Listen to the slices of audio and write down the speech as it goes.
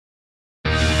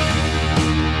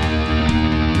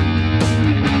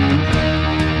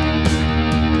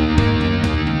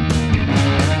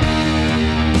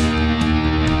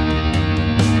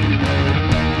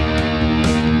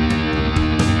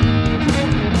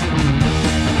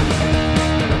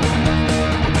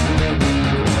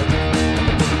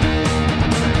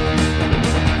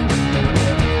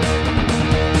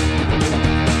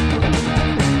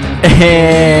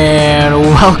And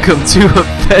welcome to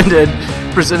Offended,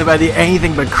 presented by the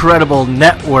Anything But Credible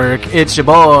Network. It's your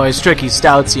boys, Tricky,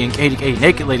 Stoutsy, and Katie K.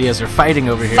 Naked Lady as they're fighting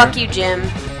over here. Fuck you, Jim.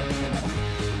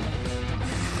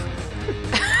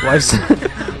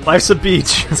 Life's a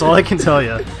beach. That's all I can tell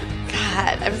you.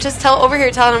 God, I'm just over here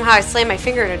telling him how I slammed my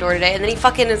finger in a door today, and then he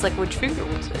fucking is like, which finger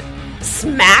was it?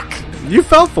 Smack. You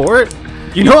fell for it.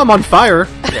 You know I'm on fire.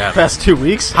 Yeah. Past 2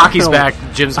 weeks. Hockey's back.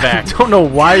 Jim's back. I don't know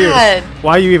why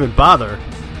you even bother.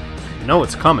 You know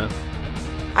it's coming.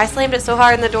 I slammed it so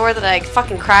hard in the door that I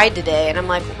fucking cried today, and I'm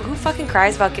like, who fucking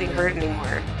cries about getting hurt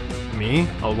anymore? Me?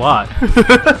 A lot.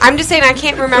 I'm just saying I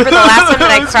can't remember the last time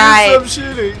that I cried.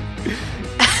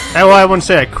 Well, I wouldn't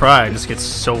say I cried. I just get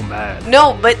so mad.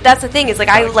 No, but that's the thing. It's like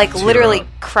I literally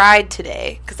cried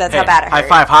today because that's how bad it hurt. High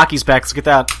five. Hockey's back. Let's get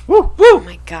that. Woo! Woo! Oh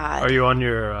my god. Are you on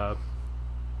your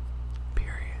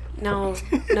period? No,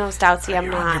 Stoutsy, I'm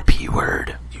not. Your P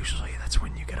word. Usually that's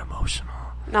when you get emotional.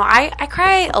 No, I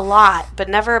cry a lot, but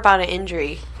never about an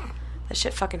injury. That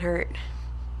shit fucking hurt.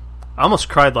 I almost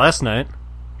cried last night.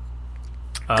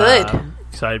 Good.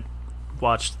 Because I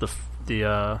watched the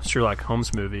Sherlock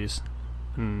Holmes movies.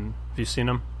 Have you seen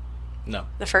them? No.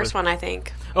 The first one, I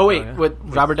think. Oh, wait. With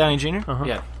Robert Downey Jr.? Uh-huh.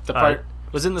 Yeah. The part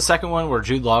was in the second one where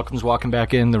Jude Law comes walking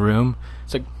back in the room.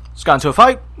 It's like, it's gone to a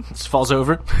fight. Just falls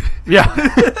over. Yeah.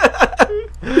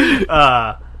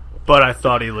 But I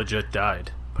thought he legit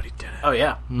died. But he didn't. Oh,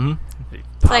 yeah. Mm-hmm.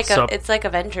 It's like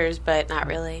Avengers, but not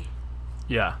really.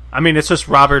 Yeah. I mean, it's just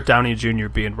Robert Downey Jr.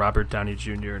 being Robert Downey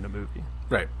Jr. in a movie.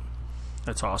 Right.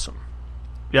 That's awesome.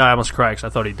 Yeah, I almost cried because I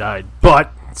thought he died.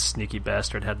 But sneaky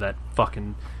bastard had that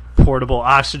fucking portable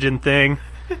oxygen thing.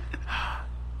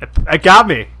 It got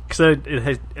me because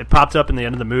it popped up in the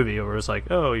end of the movie where it was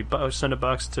like, oh, he sent a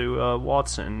box to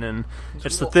Watson, and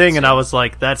it's the thing, and I was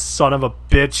like, that son of a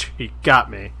bitch, he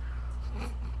got me.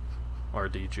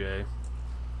 RDJ.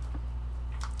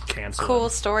 Cancel. Cool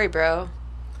story, bro.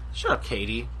 Shut up,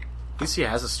 Katie. At least he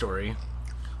has a story.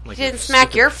 Like, He didn't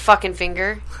smack your fucking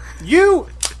finger. You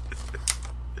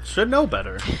should know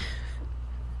better.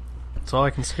 That's all I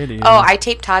can say to you. Oh, I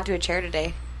taped Todd to a chair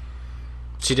today.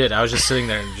 She did. I was just sitting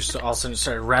there and just all of a sudden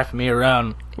started wrapping me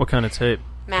around. What kind of tape?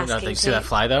 Masking You tape. see that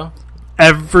fly, though?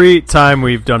 Every time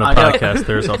we've done a podcast,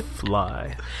 there's a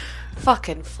fly.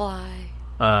 Fucking fly.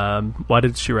 Why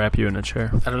did she wrap you in a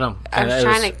chair? I don't know. I was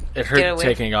trying to It hurt get away.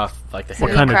 taking off like the So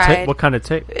hair. he cried. What kind of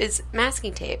tape? It's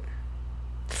masking tape.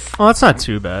 Oh, that's not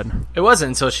too bad. It wasn't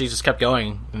until she just kept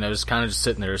going, and I was kind of just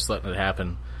sitting there just letting it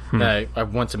happen. And I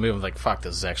went to move, and like, fuck,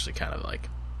 this is actually kind of like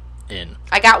in.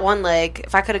 I got one leg.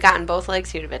 If I could have gotten both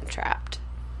legs, he would have been trapped.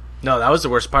 No, that was the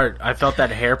worst part. I felt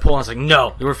that hair pull, and I was like,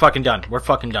 no, we're fucking done. We're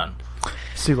fucking done.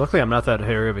 See, luckily I'm not that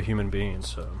hairy of a human being,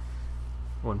 so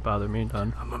it wouldn't bother me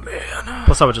none. I'm a man.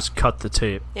 Plus, I would just cut the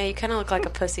tape. Yeah, you kind of look like a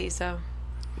pussy, so.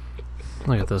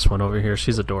 Look at this one over here.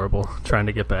 She's adorable, trying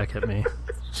to get back at me.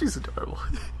 She's adorable.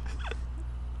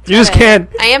 You just can't.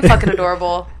 I am fucking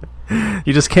adorable.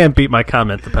 You just can't beat my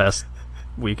comment the past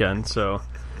weekend, so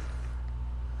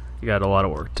you got a lot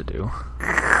of work to do.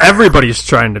 Everybody's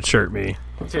trying to chirp me.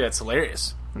 Dude, that's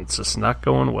hilarious. It's just not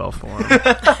going well for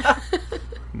them.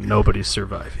 Nobody's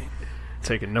surviving.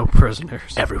 Taking no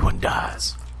prisoners. Everyone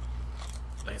dies.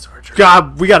 Lance Archer.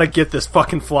 God, we gotta get this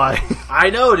fucking fly. I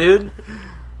know, dude.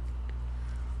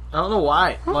 I don't know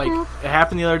why. Like, it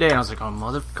happened the other day, and I was like, oh,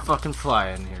 motherfucking fly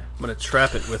in here. I'm gonna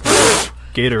trap it with my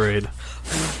Gatorade.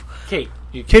 Kate.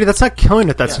 Katie, that's not killing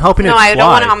it. That's helping it No, fly. I don't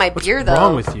want it on my beer, What's though.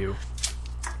 wrong with you?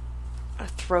 I'll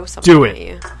throw something Do at it.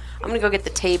 you. I'm gonna go get the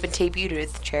tape and tape you to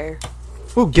the chair.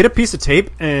 Ooh, get a piece of tape,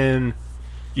 and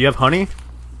you have honey?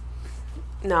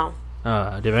 No. Do you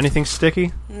have anything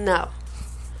sticky? No.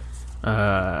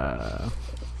 Well,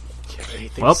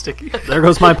 sticky. there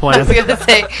goes my I plan. was gonna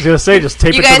say. I was gonna say, just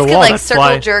tape You it guys to the could wall. like That's circle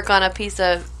fly. jerk on a piece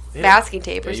of masking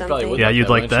tape or Yeah, you probably something. would. Yeah, you'd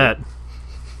like That, that.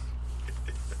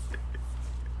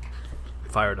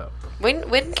 Fired up.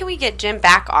 When can we get Jim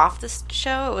back off this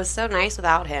show? It was so nice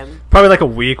without him. Probably like a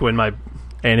week when my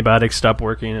antibiotics stop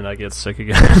working and I get sick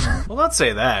again. Well, let's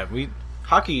say that.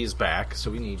 Hockey is back, so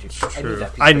we need you.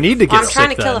 I need to get I'm sick trying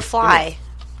to kill then. a fly.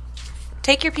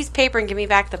 Take your piece of paper and give me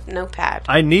back the notepad.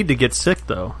 I need to get sick,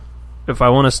 though, if I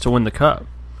want us to win the cup.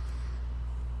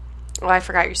 Oh, I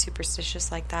forgot you're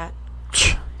superstitious like that.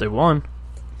 They won.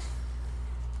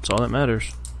 That's all that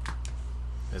matters.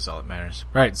 Is all that matters.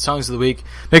 Right, songs of the week.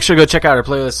 Make sure to go check out our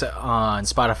playlist on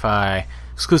Spotify,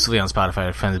 exclusively on Spotify.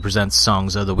 Offended presents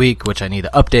Songs of the Week, which I need to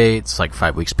update. It's like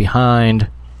 5 weeks behind.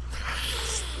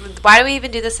 Why do we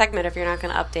even do this segment if you're not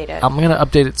going to update it? I'm going to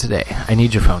update it today. I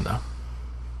need your phone, though,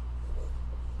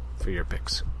 for your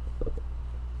picks.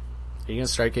 you gonna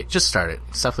start? Just start it.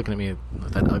 Stop looking at me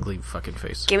with that ugly fucking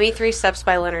face. Give me 3 Steps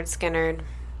by Leonard Skinner,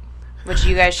 which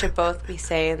you guys should both be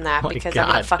saying that Oh my because God.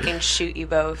 I'm gonna fucking shoot you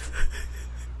both.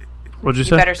 What'd you You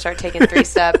say? better start taking 3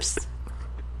 steps.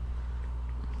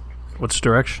 Which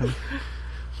direction?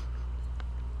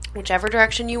 Whichever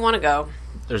direction you want to go.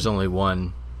 There's only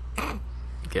one.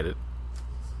 Get it?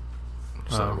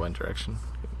 There's Oh. only one direction.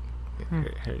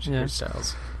 Here's Yeah.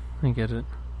 Styles. I get it.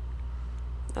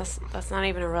 That's not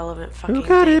even a relevant fucking Who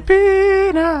could thing. it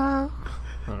be now?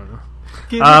 I don't know.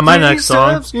 Give My me next 3 song.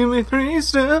 steps, give me 3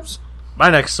 steps. My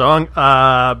next song,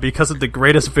 because of the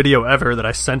greatest video ever that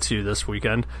I sent to you this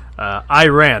weekend, I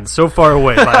Ran So Far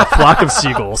Away by a Flock of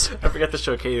Seagulls. I forgot to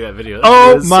show Katie that video. It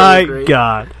Oh is so my great.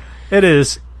 god. It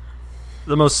is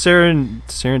the most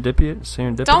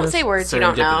serendipitous Don't say words you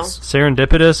don't know.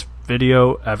 serendipitous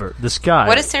video ever. This guy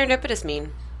What does serendipitous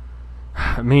mean?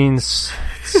 it means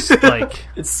it's like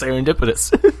It's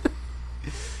serendipitous.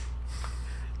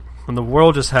 when the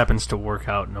world just happens to work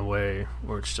out in a way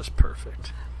where it's just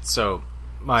perfect. So,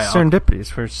 my Serendipity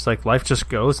is where it's like life just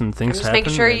goes and I'm things just happen.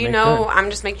 making sure and they you make know. sense. I'm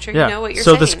just making sure Yeah. you know what you're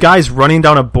So saying. this guy's running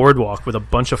down a boardwalk with a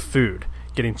bunch of food,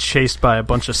 getting chased by a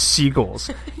bunch of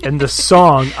seagulls, and the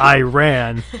song "I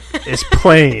Ran" is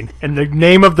playing, and the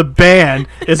name of the band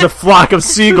is a flock of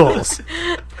seagulls.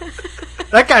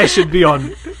 That guy should be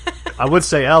on. I would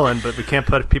say Ellen, but we can't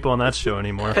put people on that show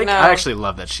anymore. No. I actually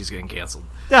love that she's getting canceled.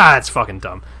 Ah, it's fucking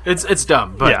dumb. It's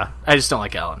dumb, but Yeah. I just don't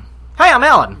like Ellen. Hey, I'm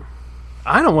Ellen.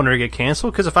 I don't want her to get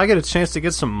canceled because if I get a chance to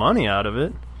get some money out of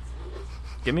it,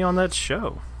 get me on that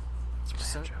show. It's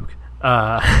a bad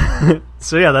joke.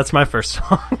 So yeah, that's my first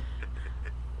song.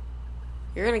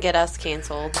 You're gonna get us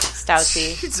canceled,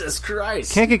 Stouty. Jesus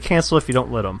Christ. Can't get canceled if you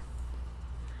don't let them.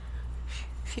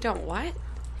 If you don't what?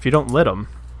 If you don't let them,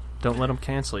 don't let them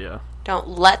cancel you. Don't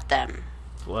let them.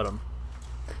 Let them.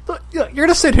 Look, you're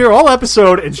gonna sit here all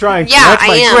episode and try and Yeah, correct I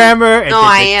my am. grammar and No,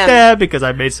 I am. that because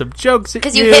I made some jokes at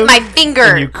Because you hit my finger.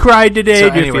 and you cried today. So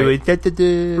and you're anyway, feeling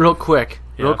da-da-da. Real quick,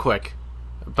 Yeah.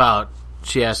 about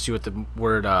she asked you what the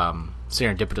word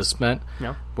serendipitous meant.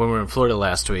 Yeah. When we were in Florida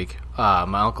last week,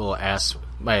 my uncle asked,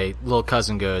 my little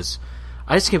cousin goes,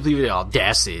 I just can't believe the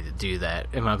audacity to do that.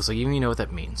 And my uncle's like, you know what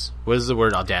that means? What does the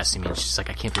word audacity mean? She's like,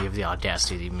 I can't believe the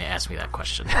audacity to even ask me that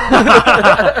question.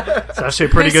 It's actually a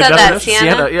pretty Who good said that, definition.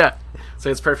 Sienna? Sienna, yeah. So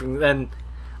it's perfect. Then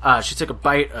she took a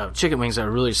bite of chicken wings that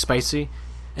are really spicy,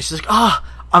 and she's like, "Oh,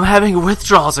 I'm having a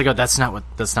withdrawal." I go, "That's not what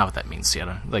that means,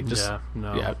 Sienna." Like, just Yeah,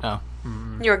 no. no,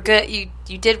 You're good.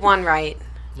 You did one right.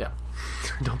 yeah.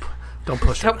 Don't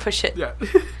push Don't it. push it. Yeah.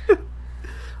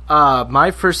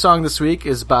 My first song this week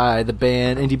is by the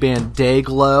indie band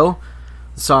Dayglow.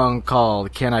 The song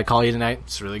called "Can I Call You Tonight?"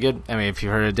 It's really good. I mean, if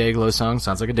you've heard a Dayglow song,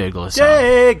 sounds like a Dayglow song.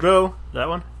 Dayglow. That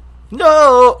one?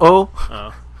 No, oh,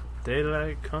 Oh.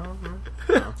 Daylight come.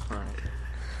 Oh, alright.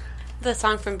 The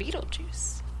song from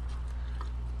Beetlejuice.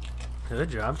 Good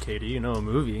job, Katie. You know a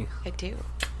movie. I do.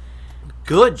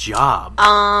 good job.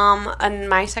 And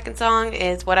my second song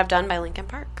is "What I've Done" by Linkin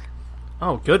Park.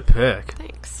 Oh, good pick.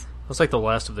 Thanks. That's like the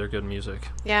last of their good music.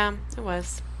 Yeah, it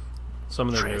was. Some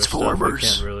of their new stuff we Transformers.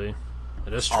 can't really.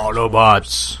 It is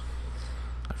Autobots.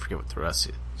 I forget what the rest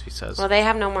he says. Well, they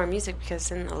have no more music because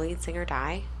didn't the lead singer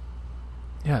die?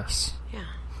 Yes. Yeah.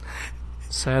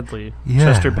 Sadly, Yes.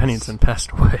 Chester Bennington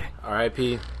passed away.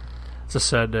 R.I.P. It's a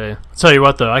sad day. I'll tell you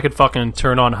what, though, I could fucking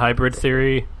turn on Hybrid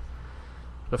Theory,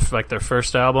 like their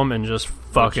first album, and just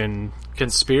fucking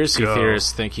Conspiracy Go.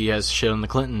 theorists think he has shit on the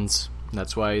Clintons.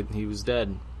 That's why he was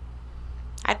dead.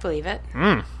 I'd believe it.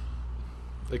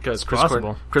 Because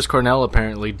possible. Chris Cornell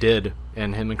apparently did,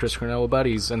 and him and Chris Cornell were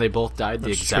buddies, and they both died the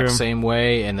That's exact true. same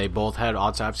way, and they both had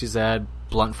autopsies that had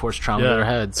blunt force trauma to their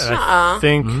heads. And I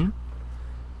think, Mhm.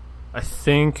 I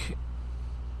think,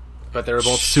 But they were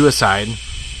both suicide,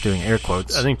 doing air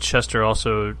quotes. I think Chester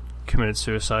also committed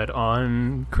suicide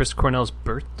on Chris Cornell's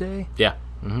birthday. yeah.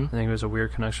 Mm-hmm. I think it was a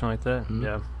weird connection like that.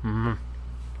 Yeah. Mm-hmm.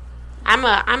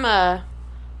 I'm a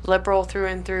liberal through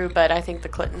and through, but I think the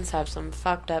Clintons have some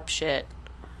fucked up shit.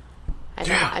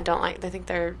 I don't like. I think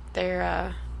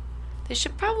they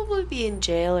should probably be in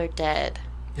jail or dead.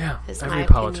 Yeah. Is Every my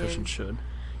politician opinion. should.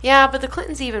 Yeah, but the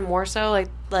Clintons even more so.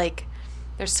 Like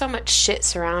there's so much shit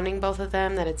surrounding both of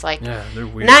them that it's like Yeah, they're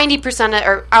weird. 90% of,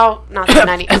 or oh, not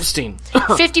 90, Epstein.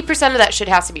 50% of that shit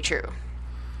has to be true.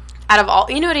 Out of all,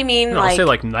 you know what I mean? No, I'll say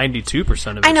like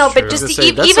 92% of it. I know, but true. just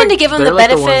Say, that's even to give them they're the like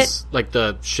benefit, ones, like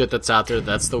the shit that's out there,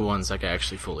 that's the ones like I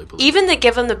actually fully believe. even to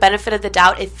give them the benefit of the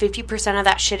doubt, if 50% of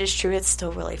that shit is true, it's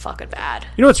still really fucking bad.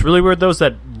 You know what's really weird though is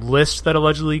that list that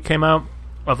allegedly came out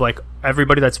of like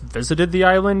everybody that's visited the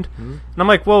island, and I'm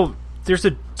like, well, there's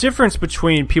a difference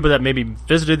between people that maybe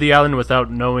visited the island without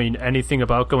knowing anything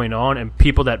about going on, and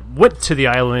people that went to the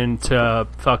island to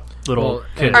fuck little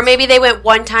kids. Or maybe they went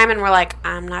one time and were like,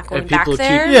 I'm not going back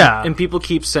there. And people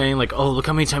keep saying, like, oh, look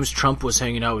how many times Trump was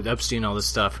hanging out with Epstein and all this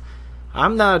stuff.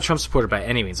 I'm not a Trump supporter by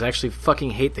any means. I actually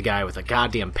fucking hate the guy with a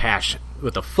goddamn passion.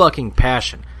 With a fucking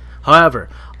passion. However,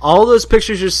 all those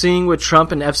pictures you're seeing with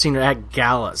Trump and Epstein are at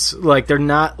galas. Like, they're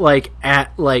not, like,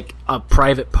 at, like, a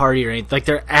private party or anything. Like,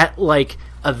 they're at, like,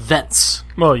 events.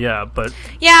 Well, yeah, but...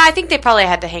 Yeah, I think they probably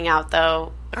had to hang out,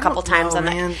 though, a couple times. On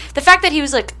the fact that he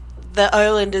was like, the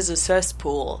island is a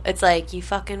cesspool. It's like, you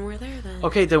fucking were there then.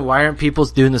 Okay, then why aren't people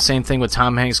doing the same thing with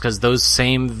Tom Hanks? Because those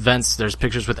same events, there's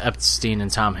pictures with Epstein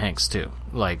and Tom Hanks, too.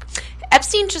 Like...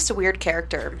 Epstein's just a weird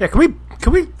character. Yeah,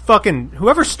 can we fucking...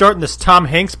 Whoever's starting this Tom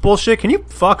Hanks bullshit, can you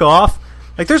fuck off?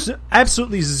 Like, there's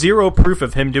absolutely zero proof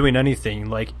of him doing anything,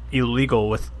 like, illegal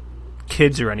with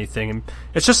kids or anything. And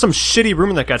it's just some shitty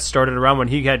rumor that got started around when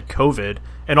he had COVID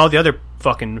and all the other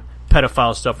fucking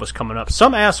pedophile stuff was coming up.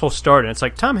 Some asshole started. It's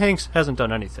like, Tom Hanks hasn't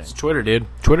done anything. It's Twitter, dude.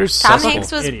 Twitter's Tom cesspool.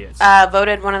 Hanks was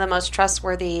voted one of the most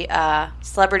trustworthy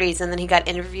celebrities, and then he got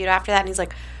interviewed after that, and he's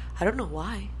like, I don't know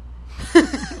why.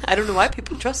 I don't know why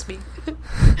people trust me.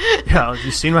 Yeah, have you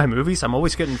seen my movies? I'm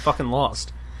always getting fucking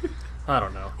lost. I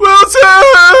don't know.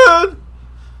 Wilson!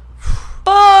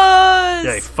 Buzz!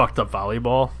 Yeah, he fucked up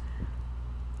volleyball.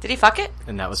 Did he fuck it?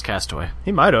 And that was Castaway.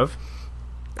 He might have.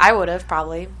 I would have,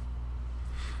 probably.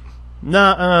 No.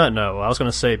 I was going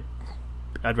to say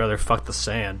I'd rather fuck the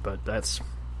sand, but that's...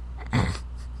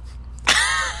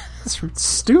 that's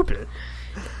stupid.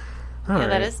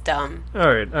 That is dumb.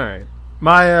 All right.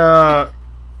 My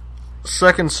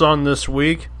second song this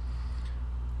week,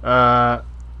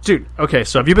 dude. Okay,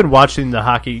 so have you been watching the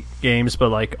hockey games, but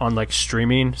like on like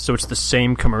streaming? So it's the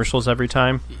same commercials every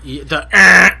time.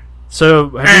 So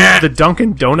have you, the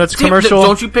Dunkin' Donuts commercial?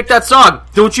 Don't you pick that song?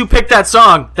 Don't you pick that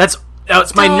song? That's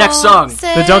my next song.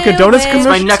 The Dunkin' Donuts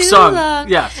commercial. It's my next song.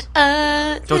 Yes.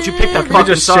 Don't you pick that fucking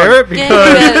just song? Share it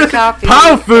because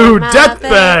Pow Food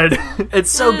Deathbed. It's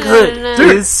so good,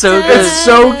 dude. It's so good. It's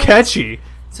so catchy.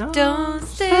 Don't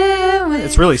stay away.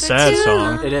 It's a really sad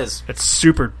song. It is. It's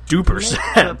super duper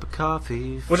sad,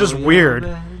 which is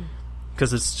weird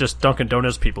because it's just Dunkin'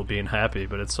 Donuts people being happy.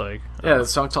 But it's like, yeah, the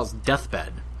song calls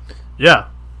Deathbed. Yeah,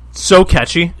 so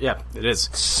catchy. Yeah, it is.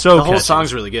 So the whole catchy.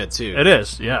 song's really good too. It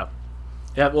is. Yeah.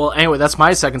 Yeah. Well, anyway, that's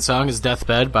my second song is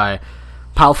Deathbed by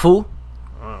Powfu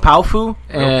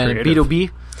and creative.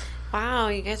 B2B. Wow,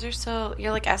 you guys are so...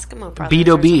 You're like Eskimo brothers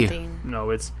B2B. or something. No,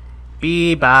 it's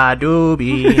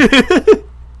Bee-Ba-Doo-Bee.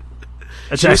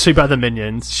 It's actually by the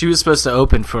Minions. She was supposed to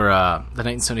open for the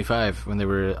 1975 when they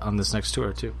were on this next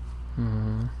tour too.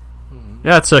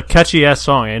 Yeah, it's a catchy ass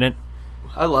song, ain't it?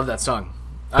 I love that song.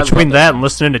 Between that and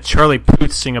listening to Charlie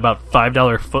Puth sing about $5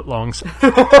 footlongs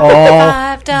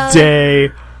all $5 day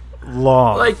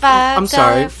long. Like, I'm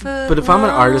sorry, $5 but if I'm an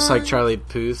artist like Charlie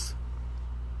Puth,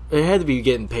 it had to be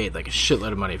getting paid like a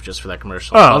shitload of money just for that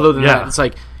commercial. Oh, Other than yeah. that, it's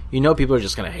like, people are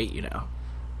just gonna hate you now.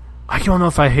 I don't know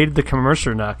if I hated the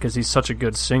commercial or not because he's such a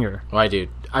good singer. Why, dude?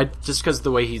 Just because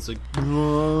the way he's like,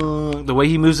 the way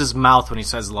he moves his mouth when he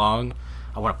says long,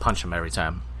 I want to punch him every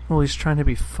time. Well, he's trying to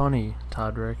be funny,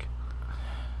 Todrick.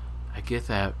 I get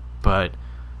that, but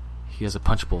he has a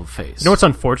punchable face. You know what's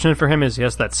unfortunate for him is he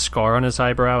has that scar on his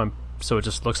eyebrow, and so it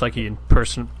just looks like he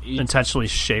intentionally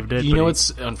shaved it. You know but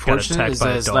what's unfortunate is by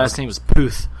that a his dog. last name was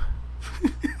Puth.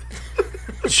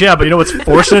 Yeah, but you know what's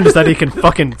fortunate is that he can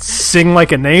fucking sing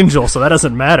like an angel, so that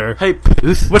doesn't matter. Hey,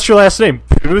 Puth. What's your last name?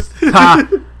 Puth? Ha!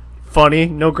 Funny.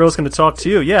 No girl's gonna talk to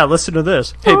you. Yeah, listen to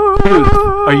this. Hey, Puth.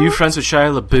 Are you friends with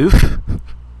Shia LaBeouf?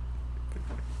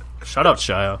 Shut up,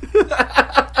 Shia.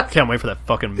 Can't wait for that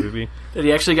fucking movie. That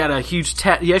he actually got a huge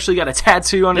he actually got a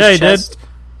tattoo on Yeah, his he chest. did.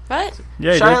 What?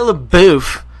 Yeah, he Shia did.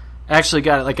 LaBeouf actually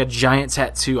got like a giant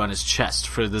tattoo on his chest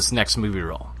for this next movie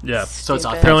role. Yeah. So it's Stupid.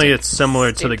 authentic. Apparently it's similar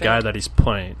to the Stupid. guy that he's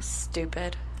playing.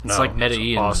 Stupid. It's No, like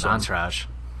Medellin awesome. and Entourage.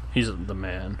 He's the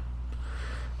man.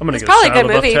 I'm gonna It's get probably a a good Shia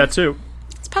LaBeouf movie. tattoo.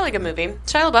 It's probably a good movie.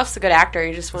 Shia LaBeouf's a good actor.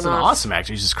 He just went He's an off. awesome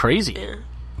actor. He's just crazy. Yeah.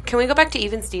 Can we go back to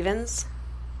Even Stevens?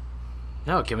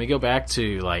 No, can we go back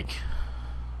to like...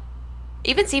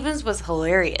 Even Stevens was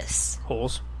hilarious.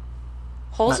 Holes.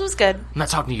 Holes was good. I'm not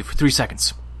talking to you for 3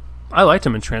 seconds. I liked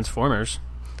him in Transformers.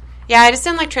 Yeah, I just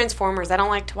didn't like Transformers. I don't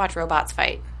like to watch robots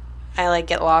fight. I like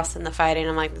get lost in the fighting.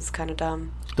 I'm like, this is kind of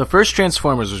dumb. The first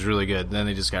Transformers was really good. Then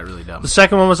they just got really dumb. The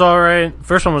second one was alright.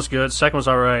 First one was good. Second was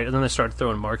alright. And then they started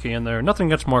throwing Marky in there. Nothing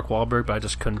against Mark Wahlberg, but I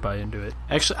just couldn't buy into it.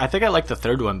 Actually, I think I like the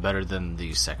third one better than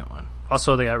the second one.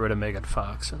 Also, they got rid of Megan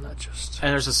Fox, and that just...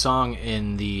 And there's a song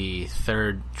in the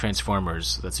third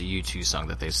Transformers that's a U2 song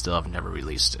that they still have never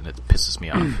released, and it pisses me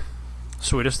off.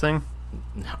 Sweetest Thing?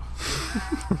 No.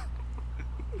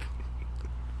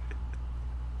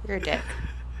 You're a dick.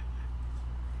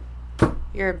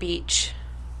 You're a beach.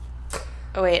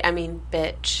 Oh wait, I mean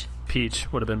bitch.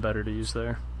 Peach would have been better to use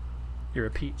there. You're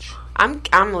a peach. I'm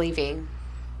leaving.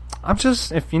 I'm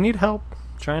just, if you need help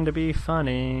trying to be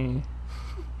funny.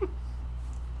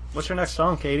 What's your next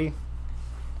song, Katie?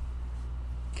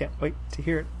 Can't wait to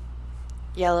hear it.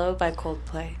 Yellow by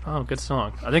Coldplay. Oh, good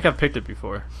song. I think I've picked it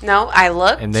before. No, I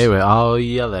looked. And they were all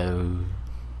yellow.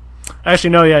 Actually,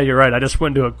 no, yeah, you're right. I just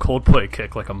went into a Coldplay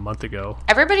kick like a month ago.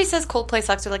 Everybody says Coldplay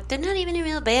sucks. They're like, they're not even a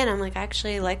real band. I'm like, I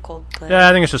actually like Coldplay. Yeah,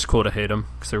 I think it's just cool to hate them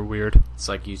because they're weird. It's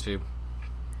like YouTube.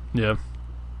 Yeah.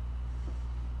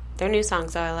 Their new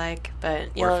songs though I like,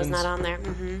 but Yellow's Orphans? not on there.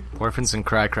 Orphans and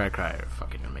Cry Cry Cry are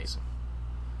fucking amazing.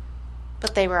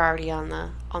 But they were already on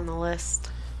the list.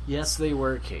 Yes, they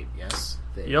were, Kate. Yes.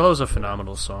 Yellow's a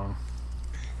phenomenal song.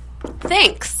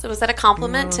 Thanks. Was that a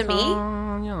compliment to me?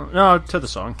 No, to the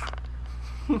song.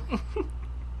 Is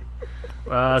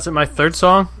it my third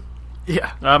song?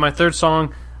 Yeah. My third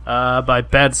song by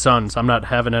Bad Sons, I'm Not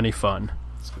Having Any Fun.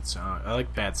 It's a good song. I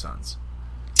like Bad Sons.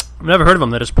 I've never heard of them.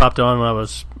 They just popped on when I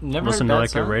was Never listening heard to Bad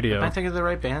like their Sons? radio. Am I thinking of the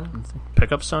right band?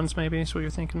 Pickup Sons, maybe, is what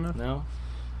you're thinking of? No.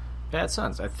 Bad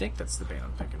Sons. I think that's the band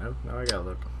I'm thinking of. Now I gotta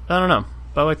look. I don't know,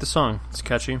 but I like the song. It's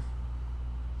catchy.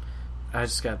 I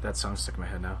just got that song stuck in my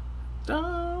head now.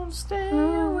 Don't stay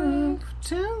awake for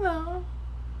too long.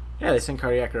 Yeah, they sing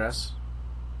Cardiac Arrest.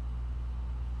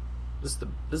 This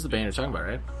is the band you're talking about,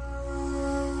 right?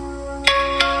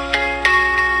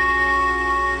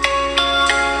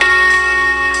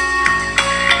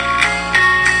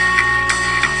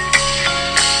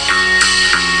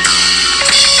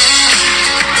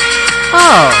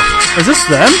 Oh, is this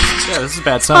them? Yeah, this is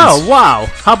Bad Sons. Oh, wow.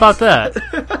 How about that?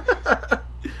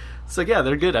 It's like, yeah,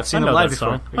 they're good. I've I seen know them live that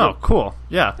before. song. They're Oh, good. cool.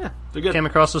 Yeah. They're good. Came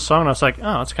across this song and I was like,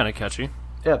 oh, it's kind of catchy.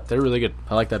 Yeah, they're really good.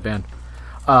 I like that band.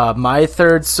 My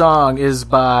third song is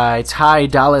by Ty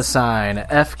Dolla $ign,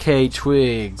 FK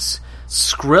Twigs,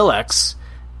 Skrillex,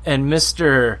 and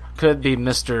could be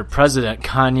Mr. President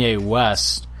Kanye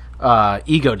West,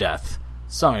 Ego Death.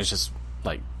 The song is just,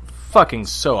 like, fucking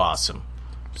so awesome.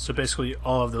 So basically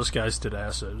all of those guys did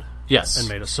acid Yes. and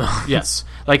made a song. Yes.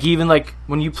 Like, even, like,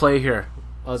 when you play here,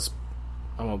 I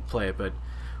won't play it, but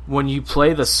when you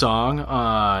play the song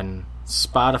on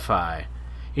Spotify,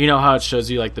 you know how it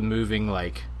shows you, like, the moving,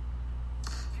 like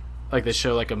they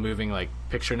show, like, a moving, like,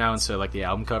 picture now instead of, like, the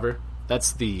album cover?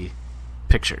 That's the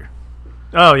picture.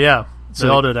 Oh, yeah. They So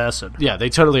all did acid. Yeah, they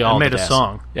totally all made did a acid.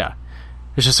 song. Yeah.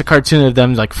 It's just a cartoon of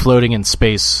them, like, floating in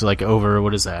space, like, over,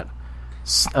 what is that?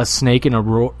 A snake in a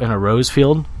rose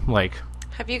field? Like...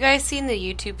 Have you guys seen the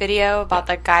YouTube video about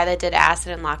the guy that did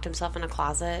acid and locked himself in a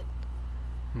closet?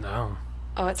 No.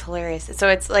 Oh, it's hilarious. So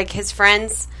it's like his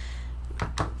friends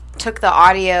took the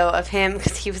audio of him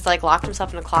because he was like locked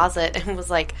himself in a closet and was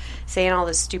like saying all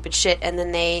this stupid shit, and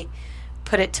then they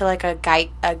put it to like a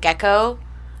gecko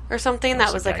or something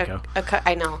that was like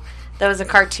I know. That was a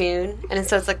cartoon, and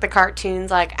so it's like the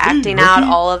cartoon's like acting out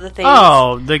all of the things.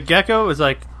 Oh, the gecko is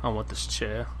like, I want this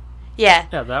chair. Yeah.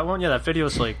 Yeah, that one? Yeah, that video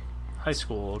is like high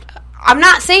school old. I'm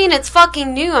not saying it's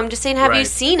fucking new. I'm just saying, have you Right.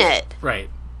 seen it? Right.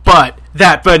 But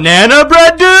that banana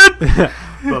bread, dude!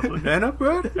 But banana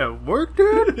bread at work,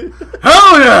 dude?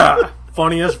 Hell yeah!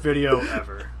 Funniest video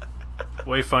ever.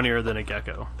 Way funnier than a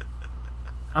gecko.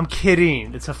 I'm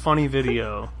kidding. It's a funny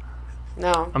video.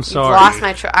 No. I'm sorry. You've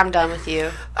lost my I'm done with you.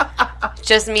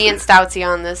 Just me and Stoutsy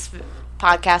on this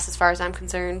podcast as far as I'm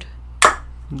concerned. That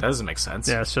doesn't make sense.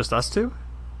 Yeah, it's just us two?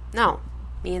 No.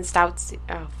 Me and Stoutsy.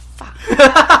 Oh, fuck.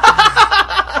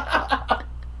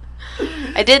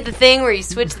 I did the thing where you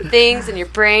switch the things in your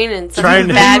brain and something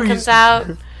bad comes out.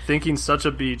 Thinking such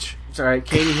a beach. It's alright.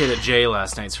 Katie hit a J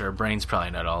last night, so her brain's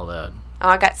probably not all that. Oh,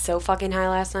 I got so fucking high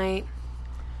last night.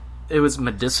 It was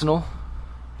medicinal.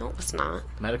 No, it was not.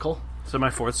 Medical. Is that my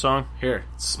fourth song? Here,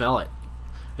 smell it.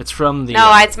 It's from the...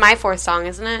 No, it's my fourth song,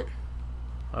 isn't it?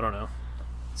 I don't know.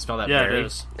 smell that Yeah, berry. it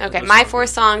is. Okay, Those my sound four good.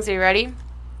 songs. Are you ready?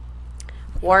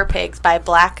 War Pigs by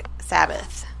Black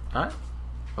Sabbath. Huh?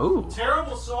 Ooh.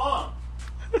 Terrible song.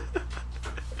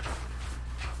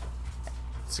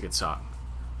 It's a good song.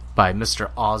 By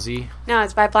Mr. Ozzy. No,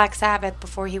 it's by Black Sabbath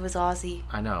before he was Ozzy.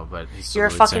 I know, but he's still You're a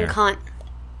the lead fucking singer. cunt.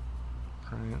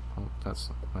 Alright, well, that's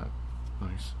not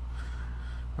nice.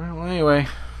 Alright, well, anyway.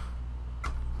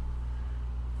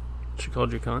 She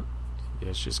called you cunt.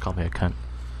 Yeah, she just called me a cunt.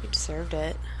 You deserved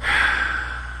it.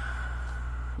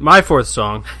 My fourth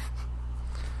song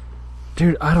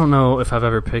Dude, I don't know if I've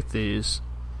ever picked these.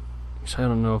 I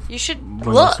don't know if You should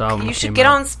when look. this album You should came get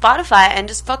out. on Spotify and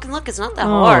just fucking look. It's not that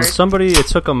Oh, hard. it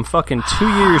took them fucking 2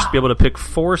 years to be able to pick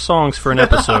 4 songs for an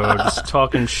episode, just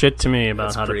talking shit to me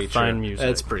about how to pretty find true. music.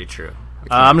 That's pretty true.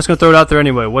 I'm just going to throw it out there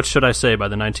anyway. What Should I Say by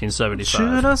the 1975.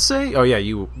 Should I say? Oh,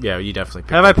 you definitely picked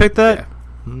Have I picked that?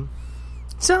 Yeah.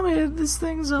 Tell me if this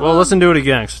thing's on. Well, listen to it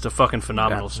again, 'cause it's a fucking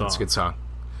phenomenal song. It's a good song.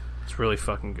 It's really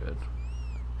fucking good.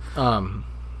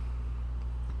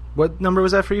 What number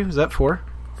was that for you? Is that 4?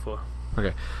 4.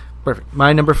 Okay, perfect.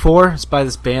 My number 4 is by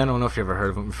this band. I don't know if you ever heard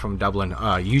of them, from Dublin,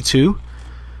 U2,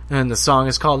 and the song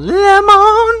is called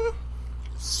 "Lemon."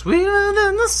 Sweeter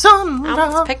than the sun. I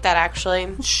almost picked that actually.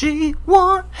 She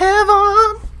want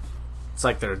heaven. It's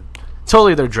like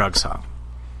totally their drug song.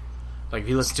 Like if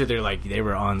you listen to it, they're like they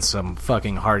were on some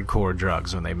fucking hardcore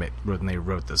drugs when they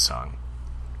wrote this song.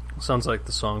 Sounds like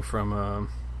the song from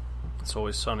It's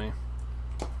Always Sunny.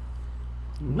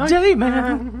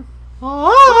 Dayman.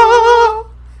 Oh.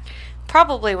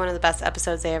 Probably one of the best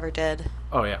episodes they ever did.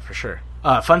 Oh yeah, for sure.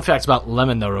 Fun facts about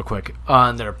Lemon though, real quick.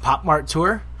 On their Pop Mart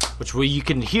tour, which you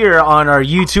can hear on our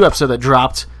U2 episode that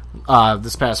dropped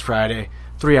this past Friday,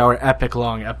 3-hour epic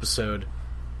long episode.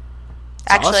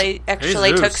 Actually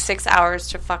Jesus. took 6 hours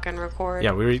to fucking record.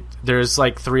 Yeah, there's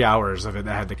like 3 hours of it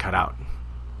that I had to cut out.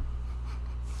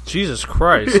 Jesus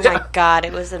Christ. Oh my god,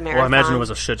 it was a marathon. Well, I imagine it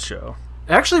was a shit show.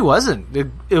 It actually wasn't.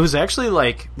 It was actually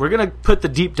like we're gonna put the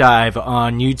deep dive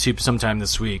on YouTube sometime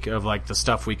this week of like the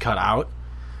stuff we cut out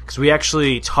because we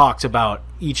actually talked about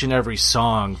each and every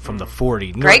song from the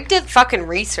 40. Greg did fucking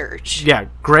research. Yeah,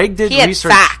 Greg did He had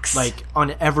research facts. like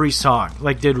on every song.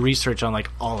 Like did research on like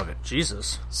all of it.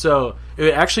 Jesus. So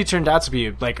it actually turned out to be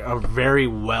like a very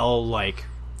well like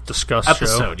Discussed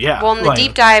episode. show. Yeah. Well, and the like,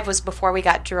 deep dive was before we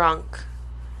got drunk.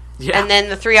 Yeah. And then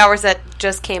the 3 hours that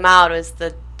just came out was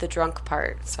the drunk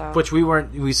part. So Which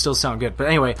we still sound good. But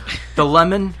anyway, the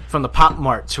Lemon from the Pop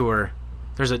Mart tour,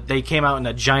 they came out in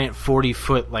a giant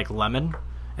 40-foot like lemon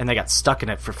and they got stuck in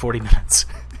it for 40 minutes.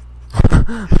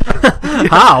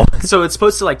 How? So it's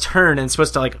supposed to like turn and it's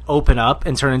supposed to like open up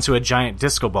and turn into a giant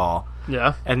disco ball.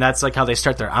 Yeah. And that's like how they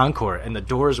start their encore and the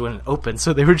doors wouldn't open,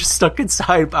 so they were just stuck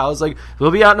inside. But I was like,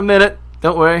 we'll be out in a minute.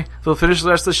 Don't worry. We'll finish the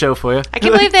rest of the show for you. I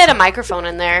can't believe they had a microphone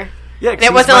in there. Yeah, And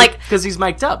it wasn't like because he's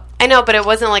mic'd up. I know, but it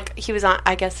wasn't like he was on.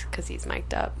 I guess because he's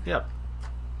mic'd up. Yep.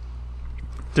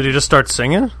 Did he just start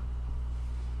singing?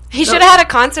 He should have had a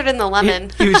concert in the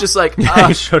Lemon. He was just like,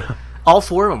 He should have. all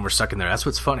 4 of them were stuck in there. That's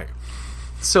what's funny.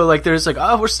 So like, there's like,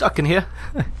 we're stuck in here.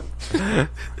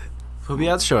 We'll be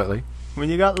out shortly. When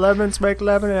you got lemons, make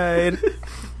lemonade.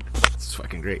 It's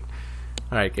fucking great.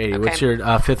 All right, Katie, Okay. what's your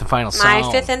 5th and final song? My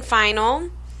 5th and final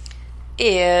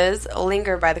is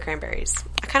 "Linger" by the Cranberries.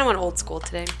 I kind of went old school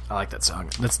today. I like that song.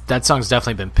 That song's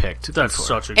definitely been picked. That's before.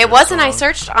 such a good It wasn't. song. I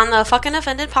searched on the fucking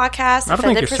Offended podcast. I don't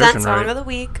think Offended you're Presents searching Song right. of the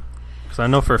Week. Because I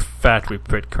know for a fact we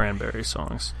picked Cranberry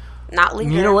songs. Not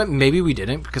 "Linger." You know what? Maybe we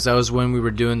didn't because that was when we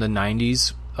were doing the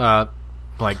 90s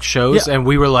like shows, Yeah. and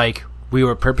we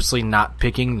were purposely not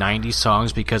picking 90s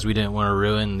songs because we didn't want to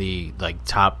ruin the like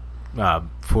top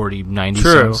 40 90s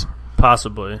True. songs.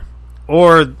 Possibly.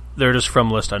 Or they're just from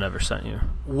list I never sent you.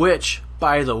 Which,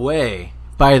 by the way,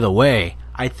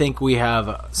 I think we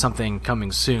have something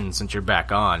coming soon since you're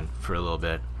back on for a little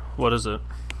bit. What is it?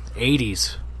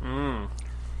 80s.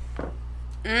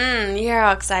 You hear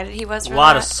how excited he was A for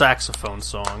lot that? of saxophone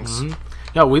songs.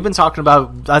 No, we've been talking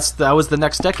about that was the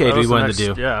next decade That we was the wanted next-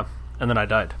 to do. Yeah. And then I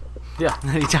died. Yeah,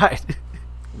 he died.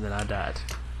 And then I died.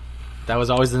 That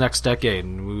was always the next decade,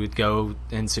 and we would go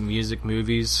into music,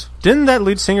 movies. Didn't that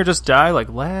lead singer just die like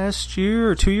last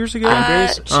year or 2 years ago?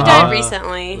 She died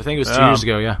recently. I think it was 2 Yeah. years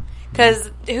ago, yeah.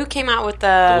 Because who came out with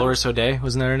the... Dolores O'Day,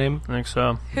 wasn't that her name? I think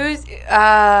so. Who's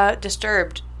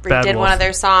Disturbed Bad redid Wolf. one of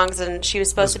their songs, and she was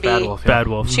supposed to be... Bad Wolf, yeah. Bad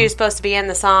Wolf. She was supposed to be in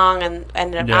the song and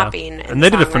ended up not being in And the they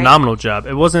did a song, right? phenomenal job.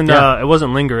 It wasn't Yeah. it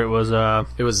wasn't Linger, it was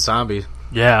It was Zombie.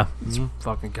 yeah. It's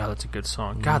fucking God, that's a good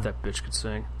song. God, that bitch could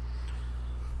sing.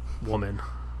 Woman.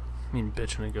 I mean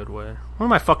bitch in a good way. What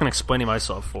am I fucking explaining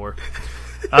myself for?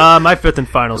 My 5th and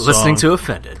final song. Listening to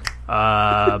Offended.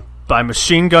 By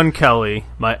Machine Gun Kelly,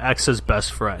 my ex's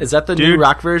best friend. Is that the Dude, new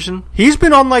rock version? He's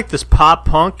been on like this pop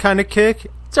punk kind of kick,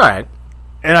 It's alright.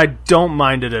 and I don't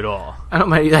mind it at all. I don't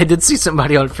mind. I did see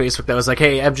somebody on Facebook that was like,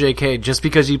 "Hey, MJK, just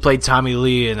because you played Tommy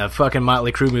Lee in a fucking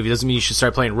Motley Crue movie doesn't mean you should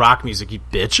start playing rock music, you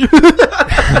bitch."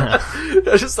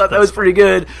 I just thought that was pretty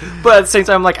good, but at the same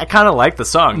time, I'm like, I kind of like the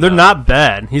song. They're though. not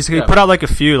bad. He Yeah. put out like a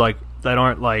few like that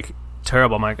aren't like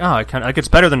terrible. I'm like, oh, I kind of like it's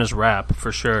better than his rap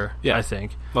for sure. Yeah. I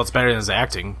think. Well, it's better than his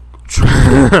acting.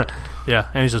 Yeah,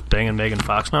 and he's just banging Megan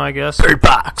Fox now, I guess. Bird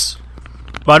Box.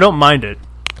 But I don't mind it.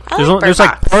 There's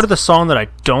like part of the song that I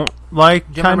don't like.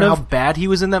 Do you kind remember of. how bad he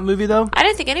was in that movie, though? I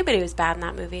didn't think anybody was bad in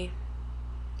that movie.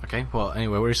 Okay, well,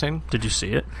 anyway, what were you saying? Did you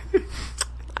see it?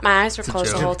 My eyes were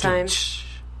closed the whole time.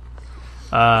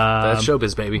 That's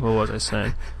showbiz, baby. What was I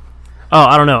saying? Oh,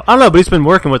 I don't know, but he's been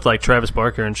working with like Travis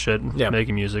Barker and shit,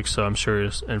 making music, so I'm sure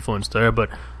his influence there. But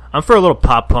I'm for a little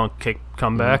pop punk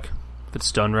comeback if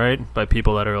it's done right by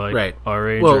people that are like our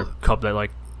age or couple that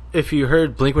like. If you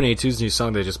heard Blink-182's new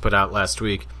song they just put out last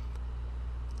week,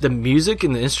 the music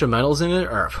and the instrumentals in it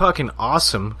are fucking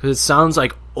awesome because it sounds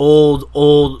like old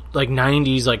like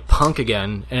 90s like punk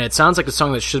again, and it sounds like a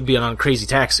song that should be on Crazy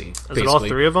Taxi. Is it all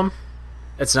three of them?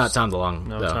 It's not Tom DeLonge,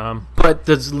 no, though. Tom. But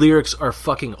the lyrics are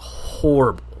fucking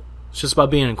horrible. It's just about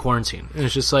being in quarantine, and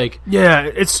it's just like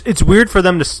it's weird for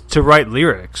them to write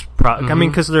lyrics. I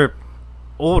mean, because they're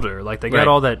older, like they got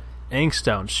all that angst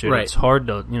down shit. It's hard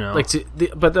to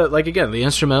like again, the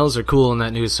instrumentals are cool in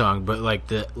that new song, but like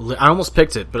I almost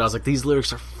picked it, but I was like, these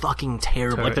lyrics are fucking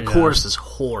terrible. Like the chorus is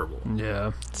horrible.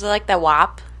 Yeah. Is it like the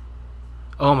WAP?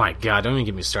 Oh my god! Don't even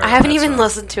get me started. I haven't even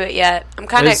listened to it yet. I'm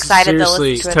kind of excited to listen to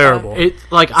it. It's terrible.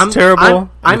 I'm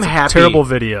terrible. I'm happy. Terrible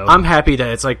video. I'm happy that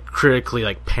it's like critically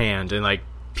like panned and like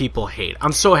people hate.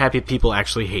 I'm so happy people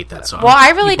actually hate that song. Well,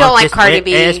 I really don't like Cardi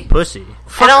B. Ass pussy.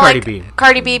 I don't like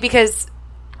Cardi B because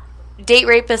date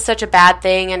rape is such a bad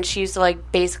thing, and she used to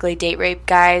like basically date rape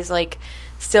guys, like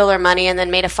steal their money, and then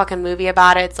made a fucking movie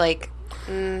about it. It's like.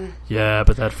 Yeah,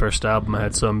 but that first album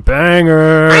had some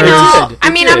bangers. I know. I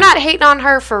mean, I'm not hating on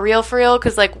her for real,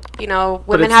 because, like,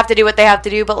 women have to do what they have to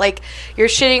do, but, like, you're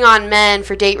shitting on men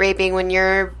for date raping when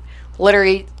you're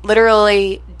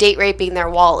literally date raping their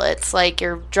wallets. Like,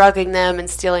 you're drugging them and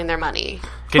stealing their money.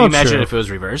 Can you imagine if it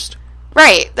was reversed?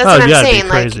 Right. That's what I'm saying.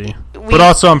 It'd be crazy. But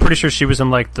also, I'm pretty sure she was in,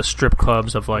 like, the strip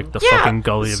clubs of, like, the fucking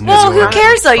gully of New York. Well, who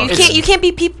cares, though? You can't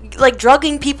be like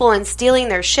drugging people and stealing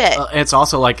their shit. It's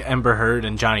also like Amber Heard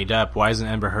and Johnny Depp. Why isn't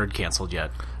Amber Heard canceled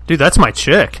yet? Dude, that's my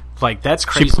chick. Like, that's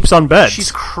crazy. She poops on beds.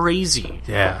 She's crazy.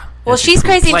 Yeah. Well, she's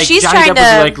crazy. Like, she's Johnny trying Depp to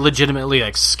was, like, legitimately,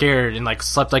 like, scared and, like,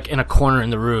 slept, like, in a corner in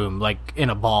the room, like, in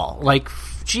a ball. Like,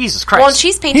 Jesus Christ. Well, and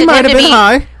she's painted him to be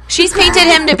high. She's painted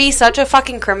him to be such a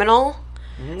fucking criminal.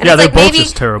 And yeah, they're like, both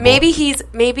just terrible. Maybe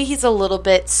he's a little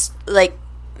bit like,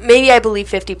 maybe I believe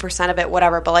 50% of it,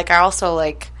 whatever. But like, I also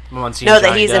like know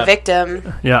that he's a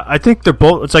victim. Yeah, I think they're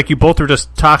both. It's like you both are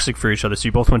just toxic for each other, so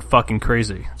you both went fucking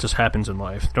crazy. It just happens in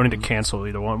life. Don't need to cancel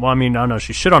either one. Well, I mean, I don't know.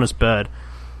 She shit on his bed.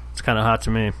 It's kind of hot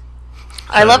to me.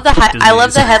 I love the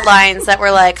headlines that were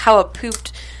like how a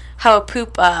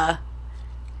poop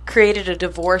created a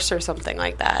divorce or something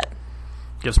like that.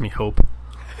 Gives me hope.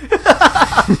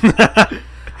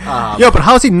 Yeah, but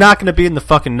how is he not going to be in the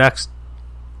fucking next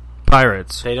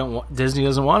Pirates? Disney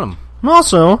doesn't want him. And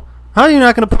also, how are you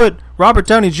not going to put Robert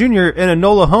Downey Jr. in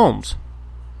Enola Holmes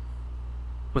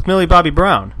with Millie Bobby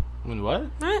Brown? What?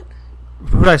 What?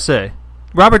 What did I say?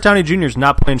 Robert Downey Jr. is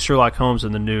not playing Sherlock Holmes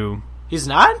in the new. He's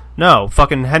not? No,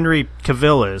 fucking Henry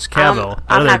Cavill is. Cavill.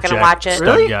 I'm not going to watch it.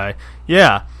 Really? Guy.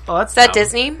 Yeah. Oh, that's is that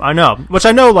Disney? I know. Which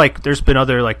I know, like, there's been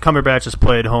other, like, Cumberbatch has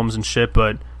played Holmes and shit,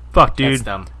 but fuck, dude. That's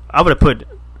dumb. I would have put.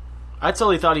 I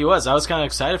totally thought he was. I was kind of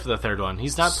excited for the third one.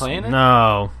 He's not playing it?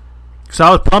 No. So I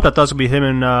was pumped. I thought it was going to be him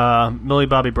and Millie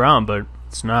Bobby Brown, but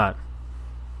it's not.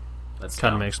 That's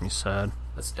kind of makes me sad.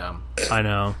 That's dumb. I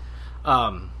know.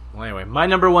 Well, anyway, my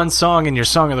number one song and your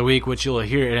song of the week, which you'll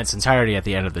hear in its entirety at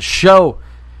the end of the show,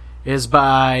 is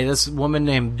by this woman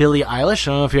named Billie Eilish.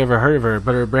 I don't know if you ever heard of her,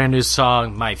 but her brand new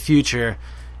song, My Future,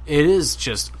 it is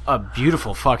just a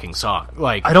beautiful fucking song.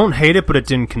 Like, I don't hate it, but it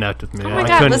didn't connect with me. Oh my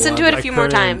god, listen to it a few more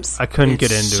times. I couldn't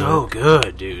get into it. It's so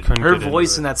good, dude. Her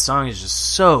voice in that song is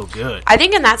just so good. I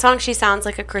think in that song she sounds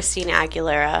like a Christina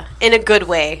Aguilera in a good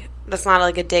way. That's not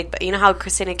like a dig, but you know how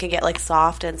Christina can get like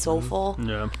soft and soulful?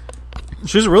 Yeah.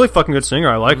 She's a really fucking good singer.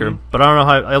 I like her, but I don't know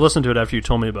how. I listened to it after you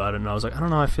told me about it, and I was like, I don't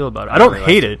know how I feel about it. I don't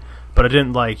hate it, but it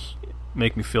didn't like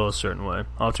make me feel a certain way.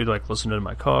 I'll have to like listen to it in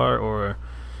my car or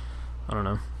I don't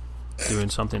know, doing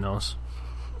something else.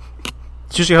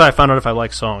 It's usually how I find out if I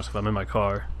like songs, if I'm in my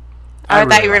car. I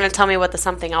thought you were going to tell me what the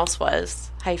something else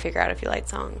was. How you figure out if you like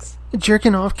songs.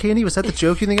 Jerking off, Candy? Was that the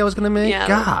joke you think I was going to make? Yeah.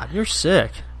 God, you're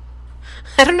sick.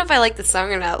 I don't know if I like the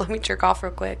song or not. Let me jerk off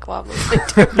real quick while I'm listening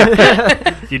to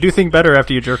it. You do think better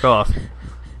after you jerk off.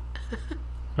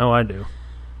 No, I do.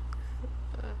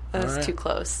 That was too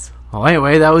close. Well,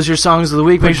 anyway, that was your songs of the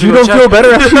week. Make sure you don't feel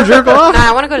better after you jerk off? No,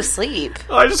 I want to go to sleep.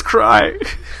 I just cry.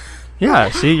 Yeah,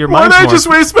 see, your mind's mind's Why did I just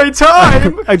waste my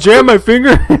time? I jammed my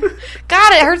finger.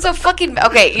 God, it hurts so fucking...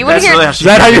 Okay, you want to hear... Really, is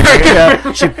that how you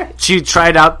heard it? She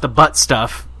tried out the butt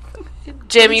stuff.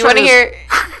 Jim, you want to hear...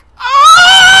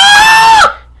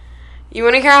 You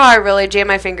want to hear how I really jam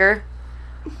my finger?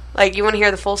 Like, you want to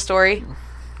hear the full story?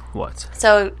 What?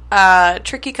 So,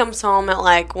 Tricky comes home at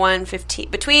like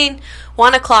 1:15, between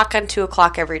 1 o'clock and 2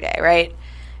 o'clock every day, right?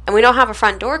 And we don't have a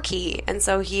front door key, and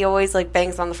so he always like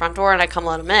bangs on the front door, and I come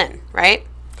let him in, right?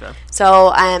 Okay.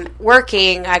 So I'm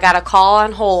working. I got a call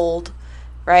on hold,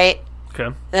 right?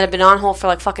 Okay. That I've been on hold for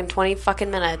like fucking 20 fucking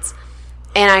minutes,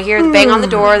 and I hear the bang on the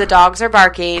door. The dogs are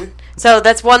barking. So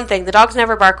that's one thing. The dogs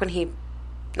never bark when he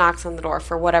knocks on the door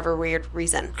for whatever weird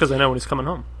reason. Because I know when he's coming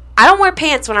home. I don't wear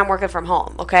pants when I'm working from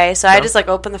home, okay? So I just, like,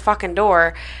 open the fucking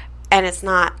door, and it's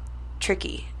not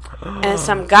Tricky. And it's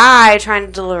some guy trying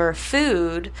to deliver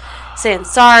food, saying,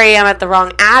 sorry, I'm at the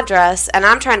wrong address, and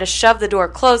I'm trying to shove the door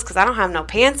closed because I don't have no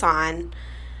pants on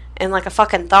and, like, a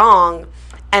fucking thong.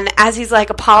 And as he's, like,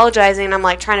 apologizing, I'm,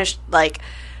 like, trying to,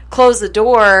 close the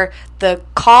door, the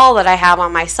call that I have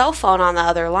on my cell phone on the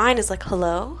other line is like,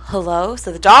 hello, hello.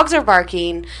 So the dogs are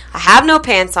barking. I have no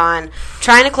pants on,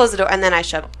 trying to close the door, and then I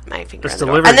shove my finger This in the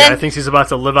door. delivery And guy then, thinks he's about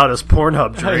to live out his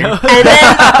Pornhub dream. and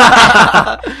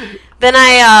then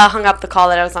I hung up the call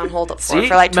that I was on hold for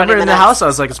like 20 remember minutes. in the house, I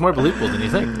was like, it's more believable than you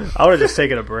think. I would have just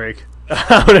taken a break.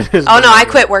 Oh, no, I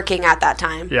quit working at that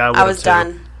time. Yeah, I was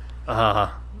done.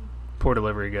 Poor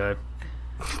delivery guy.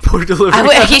 Poor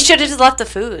delivery. He should have just left the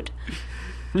food.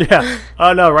 Yeah.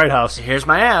 Oh, no, right house. Here's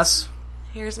my ass.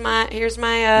 Here's my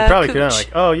You probably could have cooch.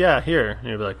 like, oh, yeah, here. And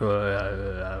you'd be like, oh,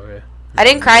 okay. I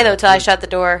didn't cry, though, till I shut the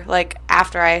door. Like,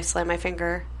 after I slammed my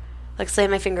finger. Like,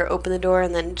 slammed my finger, open the door,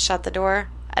 and then shut the door.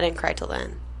 I didn't cry till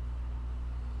then.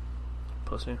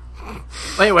 Pussy.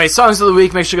 Anyway, Songs of the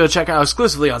Week. Make sure to go check out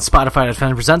exclusively on Spotify.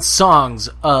 Defender presents Songs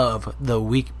of the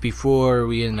Week. Before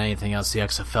we did anything else, the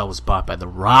XFL was bought by The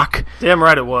Rock Damn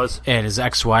right it was. and his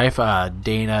ex-wife,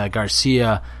 Dana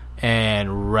Garcia,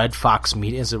 and Red Fox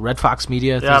Media. Is it Red Fox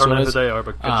Media? Yeah, I don't know who they are,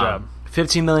 but good job.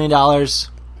 $15 million. So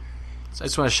I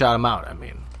just want to shout him out. I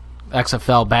mean,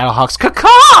 XFL, Battlehawks,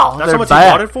 Cacao! That's how much he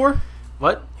bought it for?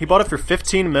 What? He bought it for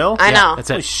 $15 million? I know. That's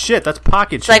Holy it. shit, that's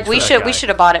pocket It's change like, we for that should guy.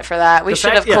 have bought it for that. We The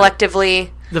should fact- have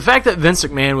collectively... The fact that Vince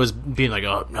McMahon was being like,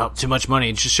 oh, no, too much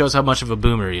money, it just shows how much of a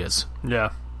boomer he is. Yeah.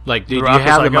 Like, The dude, Rock you have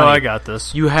was the like, money. oh, I got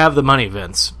this. You have the money,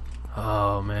 Vince.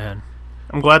 Oh, man.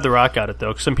 I'm glad The Rock got it, though,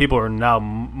 because some people are now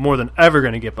more than ever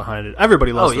going to get behind it.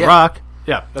 Everybody loves Oh, The yeah. Rock.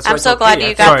 Yeah, that's I'm what I so told glad Katie.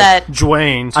 you got Sorry, that.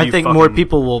 Dwayne. I you think more fucking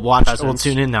people will watch, will peasants.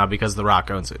 tune in now because The Rock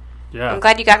owns it. Yeah. I'm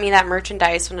glad you got me that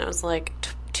merchandise when it was like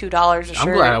 $2 a shirt.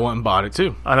 I'm glad I went and bought it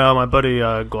too. I know, my buddy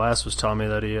Glass was telling me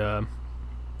that he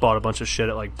bought a bunch of shit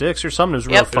at like Dick's or something. It was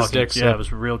real Yep. fucking Dick's, yeah, yeah. it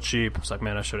was real cheap. It's like,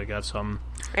 man, I should have got some.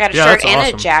 I got a Yeah, shirt that's and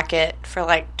awesome. a jacket for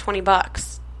like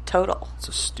 $20 total. It's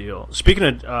a steal. Speaking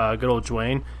of good old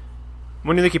Dwayne,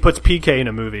 when do you think he puts PK in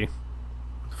a movie?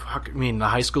 Fuck, I mean, the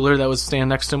high schooler that was standing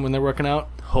next to him when they're working out?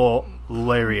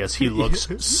 Hilarious. He looks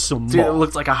small. Dude, it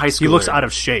looked like a high schooler. He looks out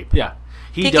of shape. Yeah.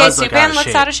 He PK does look Subban out of looks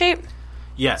shape. out of shape?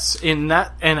 Yes, in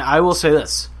that, and I will say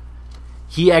this.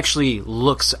 He actually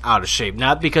looks out of shape.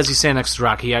 Not because he's standing next to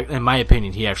Rock. He, in my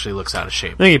opinion, he actually looks out of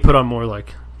shape. I think he put on more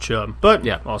like chub, but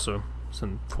Yeah. also it's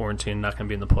in quarantine, not going to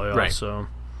be in the playoffs. Right. So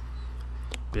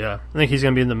yeah, I think he's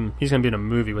going to be in a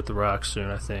movie with The Rock soon.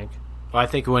 I think. Well, I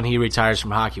think when he retires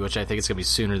from hockey, which I think is going to be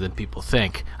sooner than people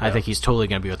think, I think he's totally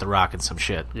going to be with The Rock and some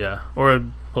shit. Yeah, or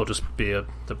he'll just be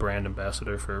the brand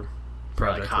ambassador for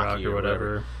Project hockey Rock or or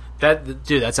whatever.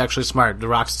 Dude, that's actually smart. The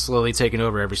Rock's slowly taking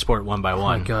over every sport one by Oh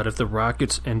one. my god, if The Rock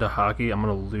gets into hockey, I'm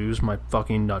gonna lose my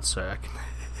fucking nutsack.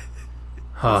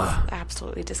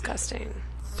 Absolutely disgusting.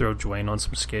 Throw Dwayne on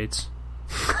some skates.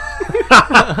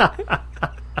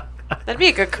 That'd be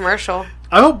a good commercial.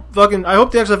 I hope the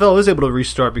XFL is able to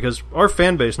restart because our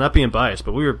fan base, not being biased,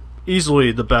 but we were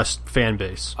easily the best fan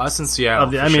base. Us in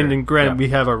Seattle. And granted, we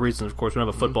have our reasons. Of course, we don't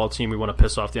have a football team. We want to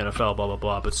piss off the NFL. Blah blah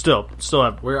blah. But still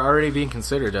have. We're already being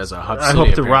considered as a hub I city.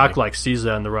 hope The Rock apparently. sees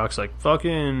that, and The Rock's like,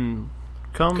 fucking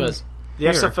come. Because the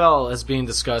here. XFL is being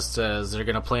discussed as they're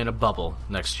going to play in a bubble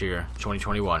next year,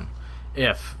 2021.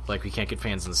 If, like, we can't get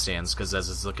fans in the stands, because as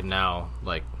it's looking now,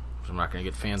 like, we're not going to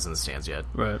get fans in the stands yet.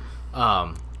 Right.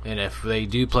 And if they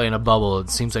do play in a bubble, it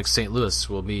seems like St. Louis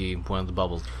will be one of the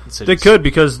bubble cities. They could,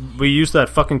 because we use that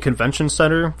fucking convention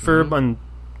center for when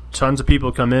tons of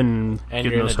people come in And get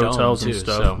in you're in those a dome, hotels and too,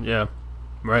 stuff. so Yeah.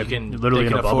 Right. They can Literally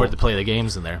in a bubble. afford to play the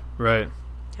games in there. Right.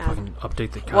 Yeah. Fucking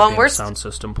update the goddamn Well, we're sound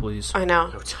system, please. I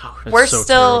know. It's We're so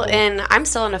still terrible. I'm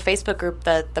still in a Facebook group,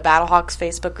 the Battlehawks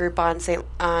Facebook group on I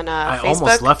Facebook.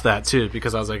 almost left that, too,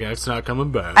 because I was like, it's not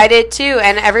coming back. I did too,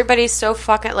 and everybody's so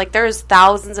fucking like. There's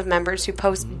thousands of members who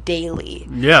post daily,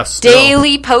 Yes. still.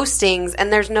 daily postings,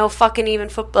 and there's no fucking even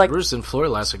football. Like, We were just in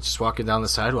Florida last week, just walking down the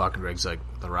sidewalk, and Greg's like,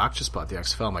 The Rock just bought the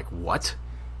XFL. I'm like, what?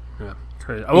 Yeah.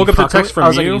 Crazy. I woke up to a text I from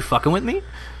was like, you. are you fucking with me?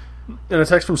 and a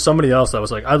text from somebody else that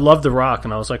was like, I love The Rock.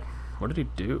 And I was like, what did he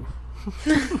do?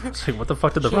 It's like, what the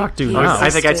fuck did The Rock do now? I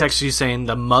think I texted you saying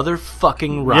the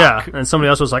motherfucking Rock. Yeah, and somebody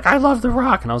else was like, I love The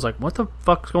Rock. And I was like, what the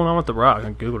fuck's going on with The Rock? And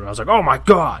I Googled it. I was like, oh my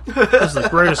God. This is the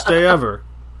greatest day ever.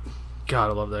 God,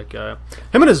 I love that guy.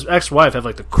 Him and his ex-wife have,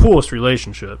 like, the coolest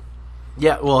relationship.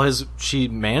 Yeah, well, she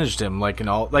managed him, like, and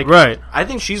all. Like, right. I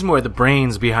think she's more the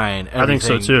brains behind everything I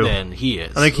think so, too. than he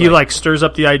is. I think he, like, stirs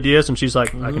up the ideas, and she's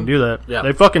like, I can do that. Yeah.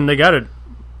 They got it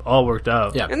all worked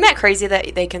out. Yeah. Isn't that crazy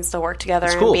that they can still work together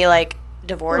It's and cool. be, like,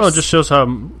 divorced? Well, it just shows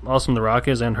how awesome The Rock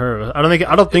is and her. I don't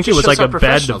think it just was, like, shows a how bad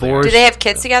professional they are. divorce. Do they have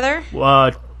kids together?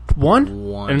 One?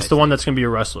 One, And it's I the one think. that's going to be a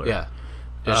wrestler. Yeah.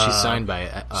 She's signed by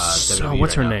So, WWE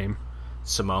what's right her now. name?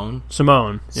 Simone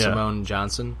Yeah. Simone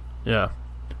Johnson. Yeah.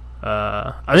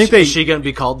 I think Is she going to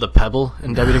be called the Pebble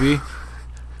in WWE?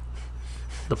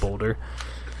 the Boulder.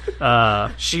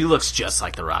 She looks just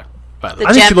like The Rock, by the The way.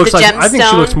 I think she gem- looks the like. I think she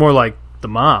gemstone? looks more like the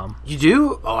mom. You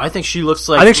do? Oh, I think she looks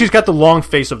like... I think she's got the long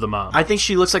face of the mom. I think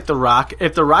she looks like The Rock.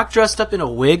 If The Rock dressed up in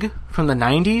a wig from the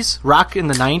 90s, Rock in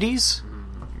the 90s,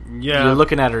 yeah. you're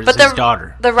looking at her as But his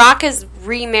daughter. The Rock is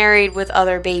remarried with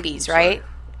other babies, right?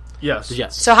 Yes.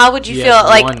 Yes. So how would you He feel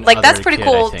has one like that's other pretty kid,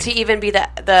 cool I think. to even be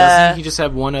Doesn't he just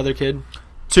have one other kid?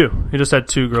 2. He just had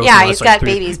 2 girls. yeah, and he's that's, like, got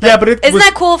 3. babies. Yeah, but it isn't was,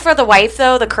 that cool for the wife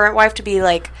though, the current wife, to be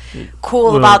like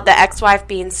cool Well, about the ex-wife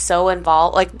being so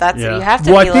involved? Like that's Yeah. you have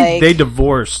to well, be I think like they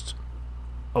divorced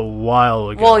a while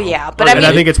ago. Well, yeah, but and I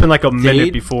mean, think it's been like a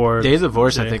minute before They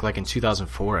divorced, I they- think, like in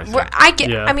 2004, I think. I get.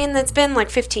 Yeah. I mean, it's been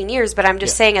like 15 years, but I'm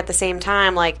just saying at the same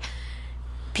time, like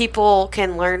people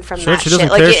can learn from Sure, that she doesn't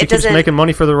shit. care. Like She it keeps doesn't. making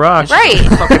money for The Rock. Right.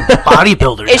 Fucking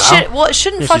bodybuilder It now. should. Well, it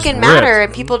shouldn't Yeah, she's fucking ripped. matter,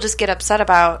 and people just get upset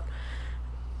about.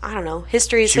 I don't know.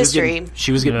 History is history.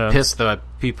 She was getting Yeah. pissed that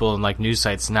people in like news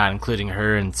sites not including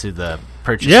her into the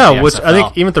purchase. Yeah, of the which I think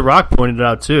XFL. even The Rock pointed it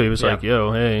out too. He was Yeah. like,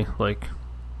 "Yo, hey, like,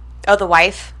 Oh, the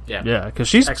wife. yeah," because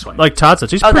she's Ex-wife. like Todd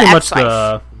said, she's Oh, the pretty much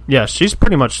ex-wife. the she's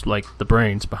pretty much like the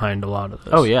brains behind a lot of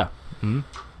this. Oh yeah,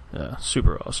 yeah,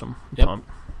 super awesome. Yep. Pump.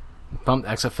 Pump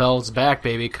XFL's back,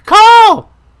 baby. Cacao!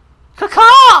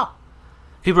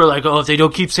 People are like, oh, if they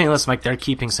don't keep St. Louis, I'm like, they're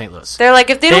keeping St. Louis. They're like,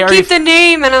 if they, They don't already keep the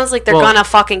name, and I was like, they're Well, gonna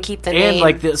fucking keep the And name.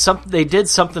 like they did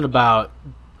something about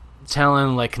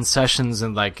telling like concessions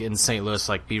and like in St. Louis,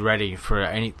 like be ready for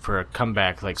a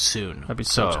comeback like soon. That'd be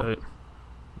so tight.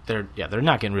 They're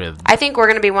not getting rid of. I think we're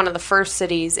gonna be one of the first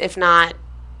cities, if not.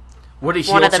 What a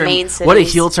heel One of the turn, main What a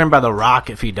cities. heel turn by The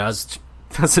Rock if he doesn't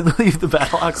leave the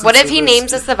Battlehawks. What in if he St. Louis.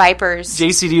 names us the Vipers?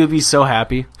 JCD would be so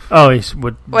happy. Oh, he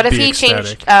would. What if be he ecstatic.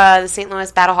 changed the St.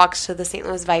 Louis Battlehawks to the St.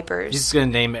 Louis Vipers? He's just gonna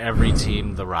name every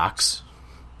team the Rocks.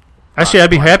 Actually, I'd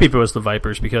be happy if it was the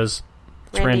Vipers because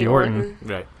it's Randy Orton.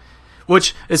 Right.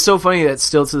 Which is so funny that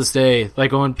still to this day,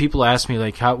 like when people ask me,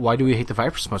 like, why do we hate the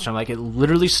Vipers so much? I'm like, it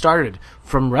literally started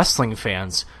from wrestling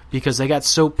fans because they got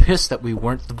so pissed that we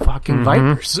weren't the fucking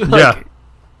Vipers. Like, Yeah.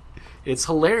 It's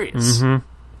hilarious. God,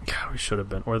 we should have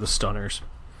been. Or the Stunners.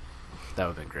 That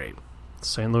would have been great.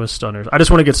 St. Louis Stunners. I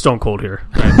just want to get Stone Cold here.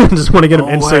 I just want to get him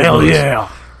in St. Louis. That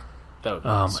would be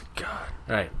Oh, awesome. my God.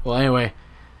 All right. Well, anyway,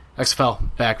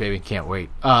 XFL back, baby. Can't wait.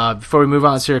 Before we move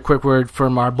on, let's hear a quick word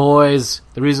from our boys.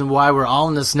 The reason why we're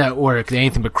on this network, the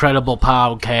Anything But Credible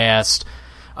podcast.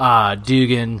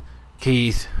 Dugan,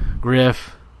 Keith,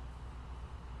 Griff.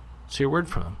 Let's hear a word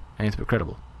from them. Anything But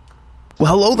Credible.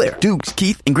 Well, hello there. Dukes,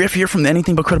 Keith, and Griff here from the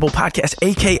Anything But Credible podcast,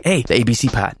 a.k.a. the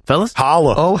ABC Pod. Fellas?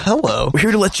 Holla. Oh, hello. We're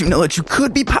here to let you know that you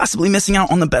could be possibly missing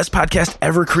out on the best podcast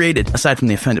ever created, aside from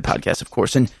the Offended podcast, of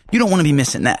course, and you don't want to be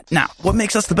missing that. Now, what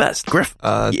makes us the best? Griff?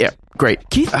 Yeah, great.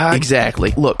 Keith?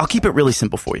 Exactly. Look, I'll keep it really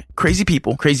simple for you. Crazy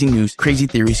people, crazy news, crazy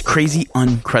theories, crazy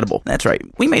uncredible. That's right.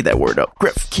 We made that word up.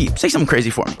 Griff, Keith, say something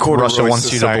crazy for me. Russia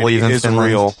wants you to believe in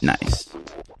Finland. Real. Nice.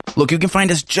 Look, you can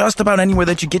find us just about anywhere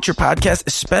that you get your podcasts,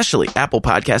 especially Apple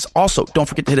Podcasts. Also, don't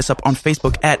forget to hit us up on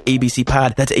Facebook at ABC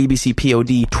Pod. That's ABC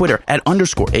POD. Twitter at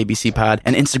 _ABC Pod.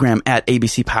 And Instagram at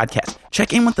ABC Podcast.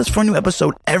 Check in with us for a new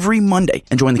episode every Monday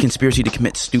and join the conspiracy to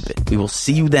commit stupid. We will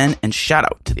see you then, and shout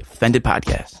out to the Offended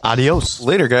Podcast. Adios.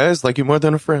 Later, guys. Like you more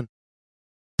than a friend.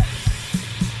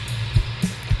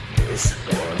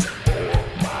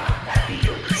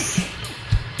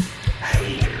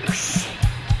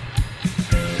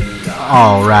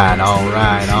 All right.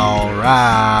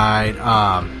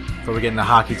 Before we get into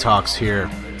hockey talks here,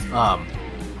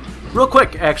 real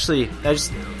quick, actually, that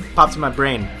just popped in my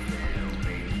brain.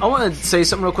 I want to say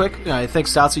something real quick. I think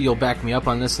Stoutsy, you'll back me up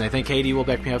on this, and I think Katie will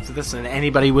back me up to this, and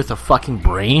anybody with a fucking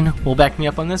brain will back me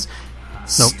up on this.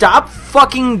 Nope. Stop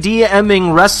fucking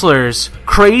DMing wrestlers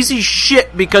crazy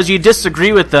shit because you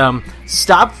disagree with them,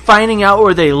 Stop finding out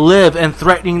where they live and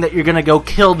threatening that you're gonna go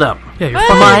kill them. Yeah, you're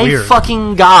fucking My weird.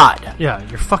 fucking god. Yeah,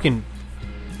 you're fucking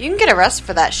You can get arrested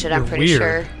for that shit, I'm pretty weird.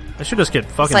 sure. I should just get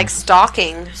It's fucking like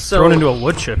stalking. thrown into a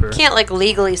wood chipper. You can't, like,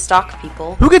 legally stalk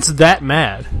people. Who gets that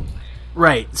mad?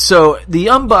 Right. So the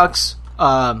Young Bucks,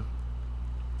 I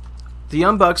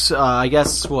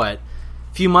guess what,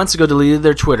 a few months ago deleted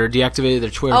their Twitter, deactivated their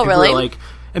Twitter. Oh, People really? were like,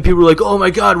 and people were like, "Oh my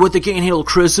god, what they can't handle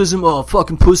criticism? Oh,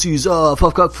 fucking pussies! Oh,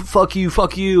 fuck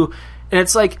you!" And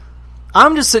it's like,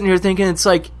 I'm just sitting here thinking, it's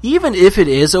like, even if it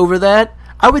is over that,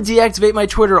 I would deactivate my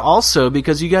Twitter also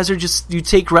because you guys are you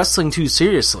take wrestling too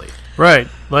seriously. Right.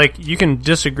 Like, you can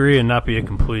disagree and not be a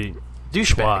complete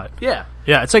Douchebag. twat. Yeah.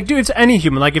 Yeah, it's like, dude, it's any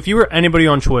human. Like, if you were anybody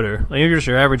on Twitter, like, you're just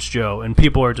your average Joe, and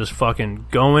people are just fucking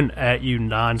going at you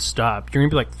nonstop, you're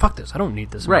gonna be like, fuck this, I don't need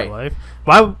this in Right. my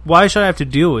life. Why should I have to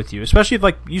deal with you? Especially if,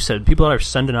 like you said, people that are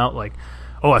sending out, like,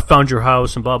 oh, I found your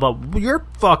house, and blah, blah. You're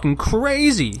fucking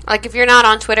crazy. Like, if you're not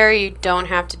on Twitter, you don't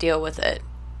have to deal with it.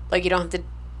 Like, you don't have to...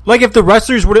 Like, if the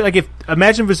wrestlers would, like,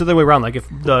 imagine if it's the other way around, like, if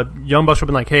the Young Bucks would have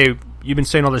been like, hey, you've been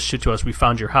saying all this shit to us, we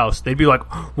found your house, they'd be like,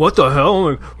 what the hell?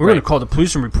 We're going to call the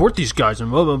police and report these guys, and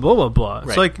blah, blah, blah, blah, blah. It's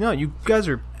Right. like, no, you guys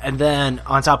are... And then,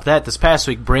 on top of that, this past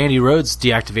week, Brandy Rhodes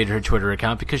deactivated her Twitter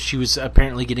account because she was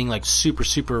apparently getting, like, super,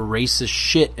 super racist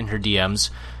shit in her DMs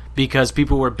because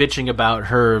people were bitching about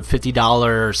her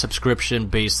 $50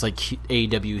 subscription-based, like,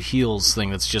 AEW Heels thing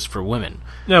that's just for women.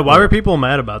 Yeah, why were people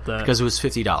mad about that? Because it was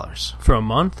 $50. For a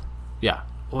month? Yeah.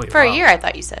 Boy, For wow. a year, I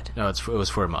thought you said. No, it was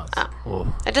for a month.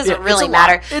 Oh. It doesn't Yeah, it's really a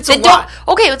matter. lot. It's then a lot.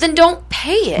 Okay, well, then don't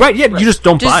pay it. Right, yeah, you just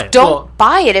don't buy Just it. don't Well,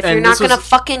 buy it if and you're not this going to was-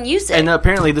 fucking use it. And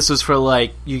apparently this was for,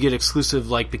 like, you get exclusive,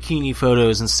 like, bikini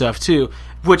photos and stuff, too.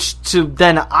 Which,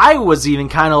 then I was even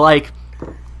kind of like,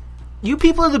 you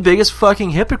people are the biggest fucking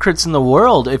hypocrites in the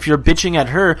world if you're bitching at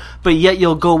her, but yet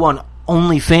you'll go on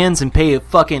OnlyFans and pay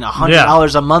fucking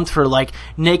 $100 a month for, like,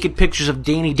 naked pictures of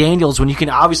Danny Daniels when you can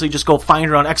obviously just go find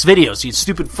her on X videos, you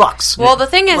stupid fucks. Well, the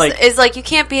thing is, Like- you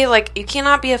can't be like, you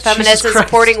cannot be a feminist Jesus and Christ.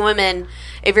 supporting women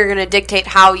if you're going to dictate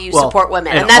how you Well, support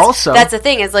women. and And that's also- that's the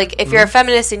thing is, like, if you're a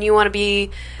feminist and you want to be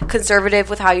conservative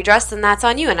with how you dress, then that's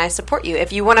on you, and I support you.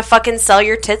 If you want to fucking sell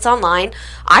your tits online,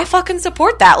 I fucking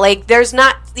support that. Like,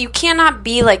 you cannot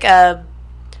be like a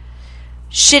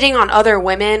shitting on other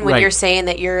women when Right. you're saying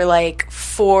that you're like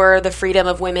for the freedom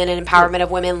of women and empowerment of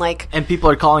women. Like, And people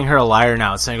are calling her a liar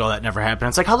now, saying, "Oh, that never happened."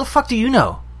 It's like, how the fuck do you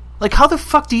know? Like, how the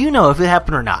fuck do you know if it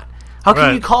happened or not? How can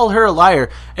Right. you call her a liar?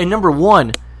 And number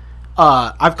one,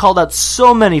 I've called out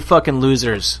so many fucking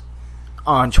losers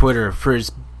on Twitter for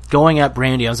going at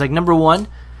Brandy. I was like, number one,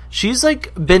 she's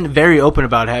like been very open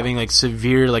about having like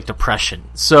severe like depression.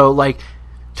 So like,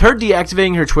 her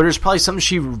deactivating her Twitter is probably something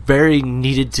she very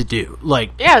needed to do.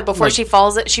 Like, yeah, before like- she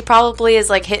falls, she probably is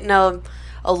like hitting a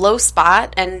low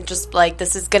spot and just like,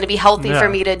 this is going to be healthy Yeah. for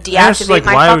me to And it's just deactivate like,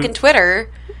 my why fucking would- Twitter.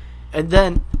 and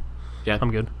then I'm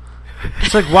good.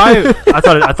 It's like, why...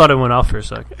 I thought it went off for a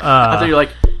sec. I thought you're like,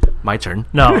 my turn.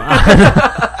 No.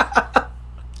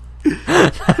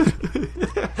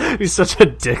 He's such a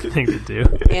dick thing to do.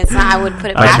 Yeah, it's not, I wouldn't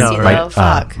put it I past know, you right? though.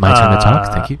 Fuck. My turn to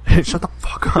talk. Thank you. Shut the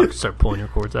fuck up. Start pulling your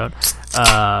cords out.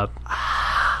 I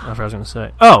forgot what I was going to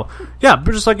say. Oh, yeah,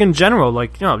 but just like in general,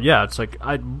 like, you know, yeah, it's like,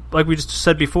 like we just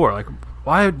said before, like,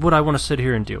 why would I want to sit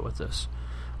here and deal with this?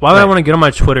 Why would I want to get on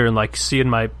my Twitter and, like, see in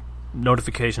my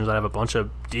notifications that I have a bunch of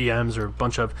DMs or a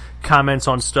bunch of comments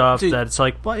on stuff Dude. that it's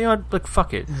like, well, you know, like,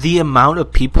 fuck it. The amount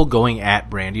of people going at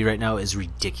Brandy right now is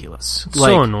ridiculous. It's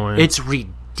so annoying. It's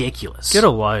ridiculous. Get a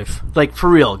life. Like, for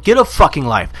real, get a fucking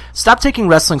life. Stop taking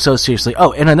wrestling so seriously.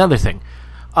 Oh, and another thing.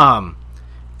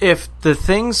 If the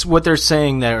things, what they're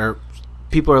saying there,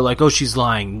 people are like, oh, she's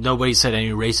lying. Nobody said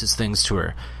any racist things to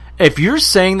her. If you're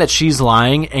saying that she's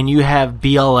lying and you have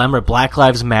BLM or Black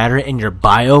Lives Matter in your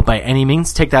bio by any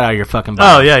means, take that out of your fucking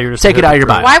bio. Oh, yeah, you're just Take it out of your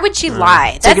bio. Why would she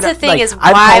lie? Take That's it the out- thing like, is,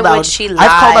 I've why called would out- she lie?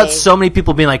 I've called out so many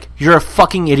people being like, you're a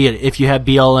fucking idiot if you have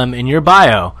BLM in your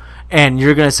bio and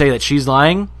you're going to say that she's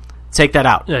lying. Take that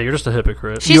out. Yeah, you're just a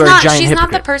hypocrite. She's You are a not. giant She's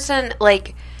not the hypocrite. person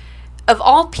like. Of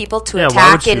all people to Yeah, why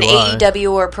attack would she in lie?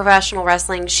 AEW or professional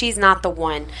wrestling, she's not the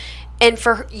one. And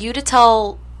for you to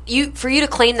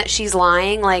claim that she's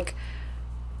lying, like,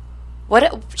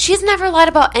 what? She's never lied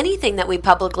about anything that we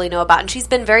publicly know about, and she's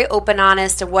been very open,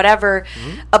 honest, and whatever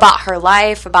about her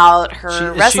life, about her Is she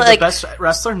wrestling. the Like, best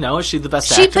wrestler? No. Is she the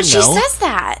best actor? but she No. says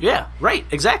that. Yeah, right.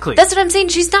 Exactly. That's what I'm saying.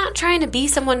 She's not trying to be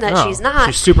someone that No, she's not.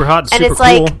 She's super hot and, And super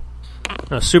it's cool.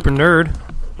 like- A super nerd,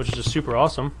 which is just super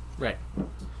awesome. Right.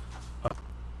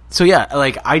 So yeah,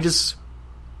 like I just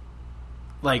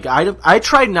like I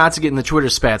tried not to get in the Twitter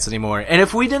spats anymore. And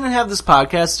if we didn't have this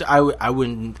podcast, I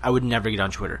would never get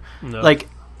on Twitter. No. Like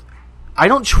I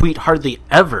don't tweet hardly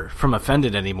ever from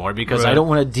Offended anymore because I don't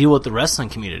want to deal with the wrestling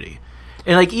community.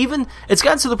 And like even it's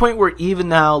gotten to the point where even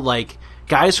now like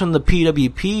guys from the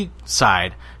PWP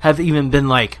side have even been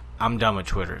like, I'm done with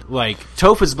Twitter. Like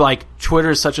Toph is like,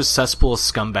 Twitter is such a cesspool of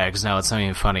scumbags now. It's not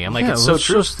even funny. I'm like, it's so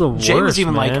true. Just the Jay was worst,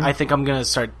 even man. like, I think I'm gonna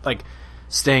start like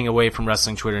staying away from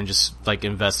wrestling Twitter and just like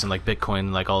invest in like Bitcoin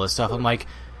and like all this stuff. I'm like,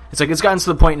 it's like it's gotten to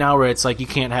the point now where it's like you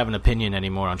can't have an opinion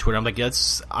anymore on Twitter. I'm like,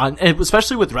 that's and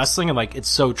especially with wrestling. I'm like, it's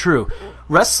so true.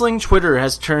 Wrestling Twitter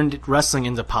has turned wrestling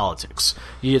into politics.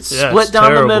 It's split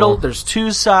down the middle. There's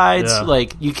two sides. Yeah.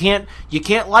 Like you can't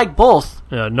like both.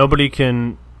 Yeah, nobody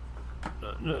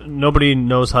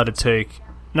knows how to take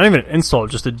not even an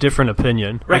insult, just a different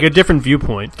opinion, like a different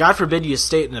viewpoint. God forbid you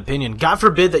state an opinion. God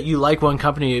forbid that you like one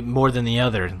company more than the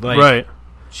other. Like, Right.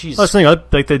 Jeez. I was thinking,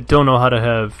 like they don't know how to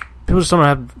have. People just don't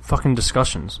have fucking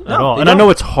discussions at all. And don't. I know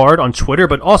it's hard on Twitter,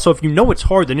 but also if you know it's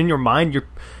hard, then in your mind,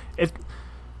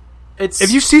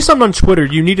 if you see something on Twitter,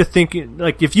 you need to think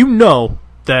like if you know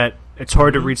that it's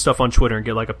hard to read stuff on Twitter and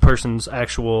get like a person's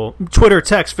actual Twitter,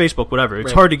 text, Facebook, whatever.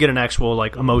 It's hard to get an actual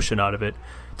like emotion out of it.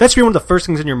 That's one of the first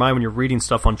things in your mind when you're reading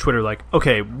stuff on Twitter. Like,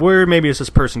 okay, where maybe is this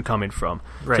person coming from?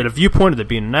 Is it a viewpoint of it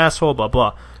being an asshole? Blah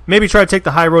blah. Maybe try to take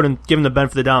the high road and give them the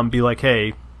benefit of the doubt and be like,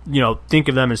 hey, think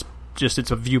of them as just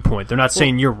it's a viewpoint. They're not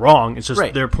saying you're wrong. It's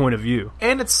just their point of view.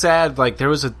 And it's sad. Like there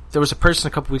was a person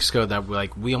a couple weeks ago that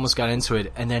like we almost got into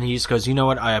it, and then he just goes, you know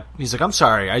what? He's like, I'm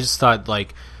sorry. I just thought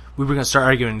like we were gonna start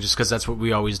arguing just because that's what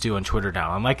we always do on Twitter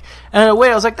now. I'm like, and in a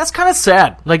way, I was like, that's kind of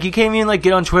sad. Like you can't even like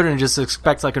get on Twitter and just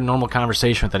expect like a normal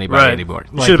conversation with anybody anymore.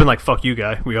 You should have been like, fuck you,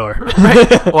 guy. We are.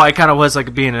 Well, I kind of was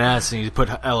like being an ass, and you put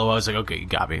LOL. I was like, okay, you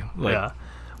got me. Like, yeah.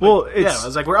 Well, I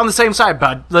was like, we're on the same side,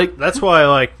 bud. Like that's why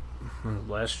like.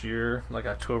 Last year, like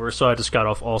October, so I just got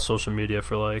off all social media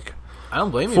for like I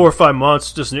don't blame you. 4 or 5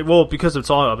 months. Just because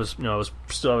it's all I was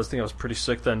thinking I was pretty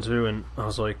sick then too, and I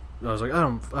was like I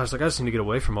just need to get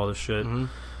away from all this shit. Mm-hmm.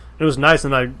 It was nice,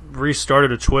 and I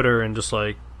restarted a Twitter and just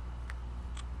like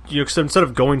instead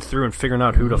of going through and figuring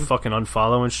out who to fucking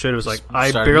unfollow and shit, it was like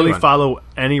I barely follow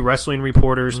any wrestling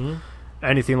reporters,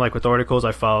 anything like with articles.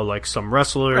 I follow like some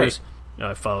wrestlers. Right.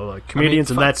 I follow like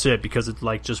comedians, and that's it because it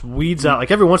like just weeds out.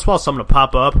 Like every once in a while, something will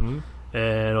pop up, and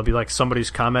it'll be like somebody's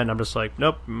comment, and I'm just like,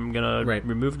 nope, I'm gonna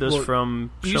remove this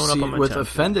from showing up on my with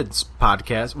Offended's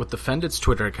podcast, with Offended's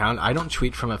Twitter account. I don't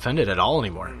tweet from Offended at all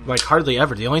anymore. Like hardly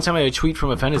ever. The only time I tweet from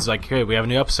Offended is like, hey, we have a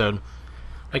new episode.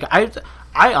 Like I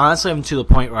honestly am to the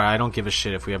point where I don't give a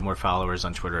shit if we have more followers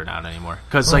on Twitter or not anymore.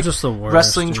 Because like just the worst,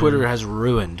 wrestling Twitter has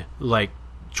ruined like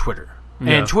Twitter.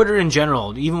 Yeah. And Twitter in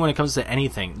general, even when it comes to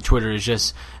anything, Twitter is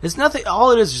just, it's nothing, all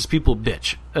it is just people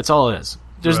bitch. That's all it is.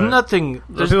 There's nothing.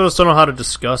 People just don't know how to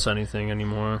discuss anything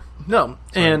anymore. No.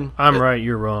 It's and like, I'm right,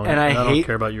 you're wrong. And I don't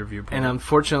care about your viewpoint. And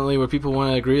unfortunately, whether people want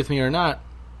to agree with me or not,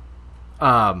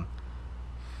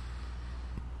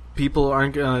 people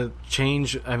aren't going to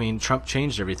change. I mean, Trump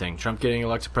changed everything. Trump getting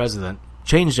elected president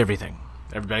changed everything.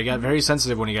 Everybody got very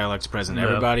sensitive when he got elected president.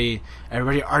 Yeah.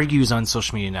 Everybody argues on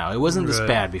social media now. It wasn't this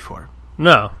bad before.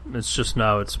 No, it's just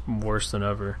now it's worse than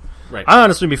ever. Right. I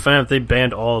honestly would be fine if they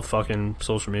banned all fucking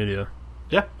social media.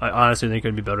 Yeah. I honestly think it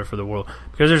would be better for the world.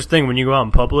 Because there's a thing, when you go out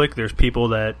in public, there's people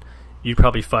that you'd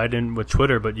probably fight in with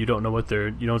Twitter, but you don't know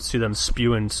you don't see them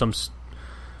spewing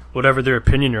whatever their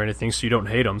opinion or anything, so you don't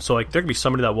hate them. So, like, there could be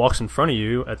somebody that walks in front of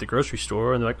you at the grocery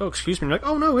store, and they're like, oh, excuse me. And you're like,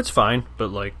 oh, no, it's fine. But,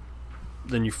 like,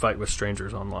 then you fight with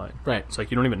strangers online. Right. It's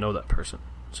like you don't even know that person.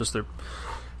 It's just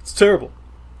it's terrible.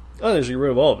 I think you get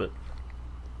rid of all of it.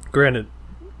 Granted,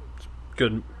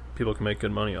 good people can make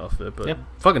good money off of it, but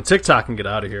fucking TikTok can get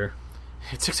out of here.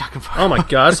 TikTok can oh my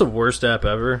god, it's the worst app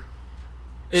ever.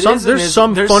 There's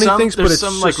funny things, but it's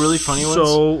some like really funny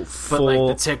so ones. Full. But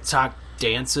like the TikTok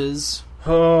dances.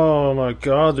 Oh my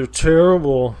god, they're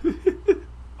terrible.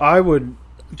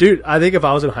 Dude, I think if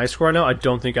I was in high school right now, I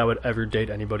don't think I would ever date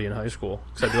anybody in high school.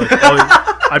 Because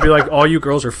I'd be like, all you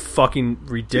girls are fucking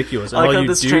ridiculous. I like how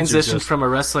this transitions from a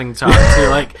wrestling talk to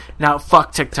like, now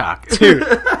fuck TikTok. Dude,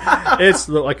 it's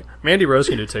like, Mandy Rose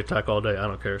can do TikTok all day. I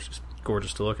don't care. It's just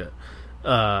gorgeous to look at.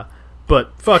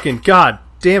 But fucking god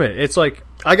damn it. It's like,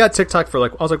 I got TikTok for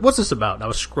like, I was like, what's this about? And I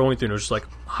was scrolling through and it was just like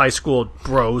high school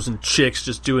bros and chicks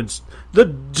just doing the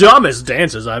dumbest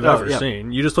dances I've ever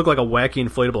seen. You just look like a wacky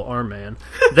inflatable arm man.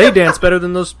 They dance better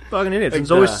than those fucking idiots.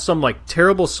 There's always some like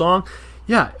terrible song.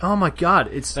 Yeah, oh my god.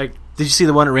 It's like, did you see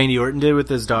the one that Randy Orton did with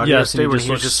his daughter? Yes, he was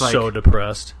just like so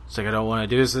depressed. It's like, I don't want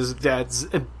to do this. His dad's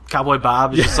Cowboy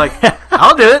Bob is just like,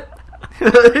 I'll do it.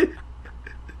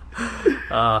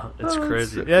 It's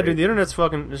crazy. So dude, the internet's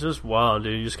fucking, it's just wild,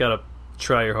 dude. You just gotta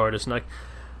try your hardest. And like,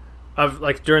 I've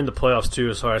like during the playoffs too,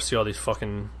 it's hard to see all these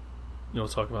fucking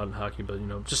talk about in hockey,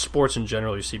 but just sports in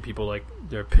general. You see people like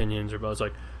their opinions or about it's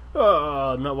like,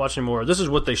 oh, I'm not watching more. This is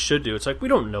what they should do. It's like we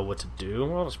don't know what to do.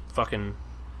 We're all just fucking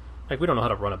like we don't know how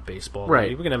to run a baseball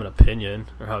league. We can have an opinion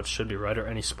or how it should be right or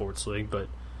any sports league, but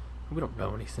we don't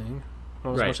know anything.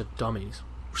 We're just a bunch of dummies.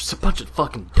 We're just a bunch of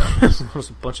fucking dummies. We're just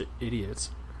a bunch of idiots.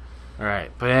 All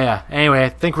right, but yeah. Anyway, I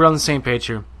think we're on the same page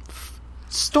here.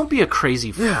 Just don't be a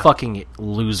crazy fucking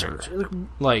loser.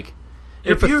 Like,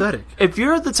 you're pathetic. If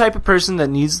you're the type of person that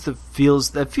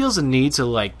feels a need to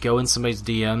like go in somebody's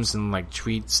DMs and like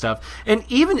tweet stuff, and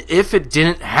even if it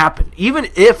didn't happen, even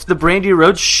if the Brandy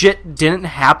Rhodes shit didn't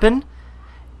happen,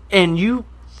 and you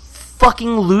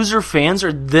fucking loser fans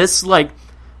are this like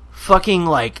fucking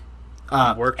like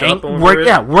worked up over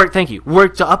it. Thank you.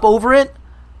 Worked up over it.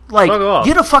 Like,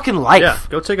 get a fucking life. Yeah,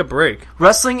 go take a break.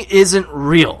 Wrestling isn't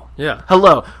real. Yeah.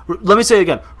 Hello. Let me say it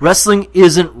again. Wrestling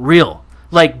isn't real.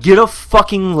 Like, get a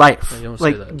fucking life. Yeah, you don't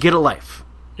like, say that. Get a life.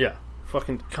 Yeah.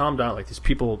 Fucking calm down. Like, these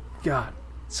people, God,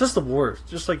 it's just the worst.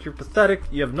 Just like, you're pathetic.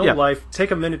 You have no life.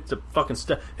 Take a minute to fucking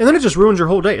step. And then it just ruins your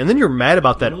whole day. And then you're mad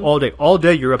about that all day. All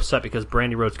day you're upset because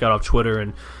Brandy Rhodes got off Twitter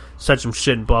and said some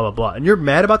shit and blah, blah, blah. And you're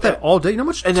mad about that all day. You know how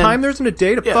much time there's in a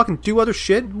day to fucking do other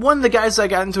shit? One of the guys I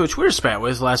got into a Twitter spat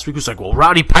with last week was like, well,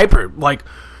 Roddy Piper, like,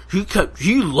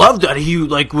 he loved that he,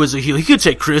 like, was a heel. He could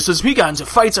take criticism. He got into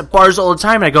fights at bars all the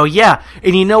time. And I go, yeah.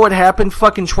 And you know what happened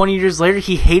fucking 20 years later?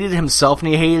 He hated himself and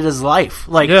he hated his life.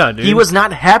 Like, he was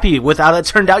not happy with how that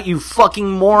turned out, you fucking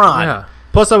moron. Yeah.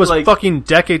 Plus, that was fucking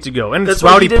decades ago. And it's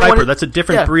Rowdy Piper. That's a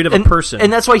different breed of a person.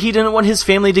 And that's why he didn't want his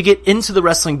family to get into the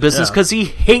wrestling business, because he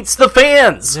hates the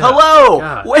fans. Yeah. Hello!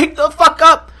 God. Wake the fuck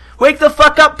up! Wake the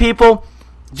fuck up, people!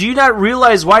 Do you not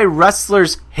realize why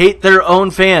wrestlers hate their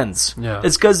own fans? Yeah.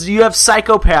 It's because you have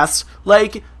psychopaths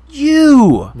like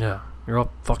you! Yeah. You're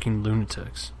all fucking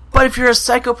lunatics. But if you're a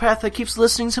psychopath that keeps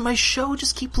listening to my show,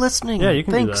 just keep listening. Yeah, you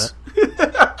can do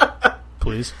that.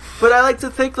 Please. But I like to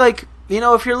think, like,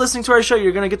 if you're listening to our show,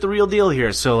 you're going to get the real deal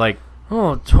here. So, like...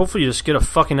 Oh, hopefully you just get a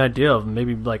fucking idea of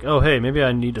maybe, like, oh, hey, maybe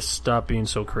I need to stop being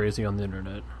so crazy on the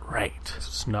internet. Right.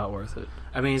 It's not worth it.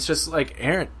 I mean, it's just like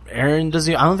Aaron. I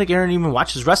don't think Aaron even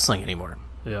watches wrestling anymore.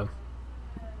 Yeah.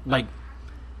 Like,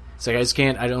 it's like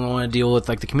I don't want to deal with,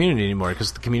 like, the community anymore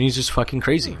because the community's just fucking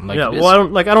crazy. Like, yeah, well,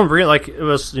 I don't really, like, it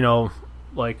was,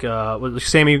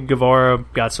 Sammy Guevara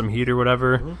got some heat or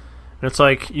whatever. Mm-hmm. And it's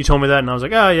like, you told me that, and I was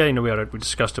like, oh, yeah, we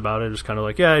discussed about it. It was kind of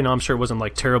like, yeah, I'm sure it wasn't,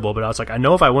 like, terrible. But I was like, I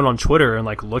know if I went on Twitter and,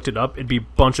 like, looked it up, it'd be a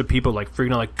bunch of people, like,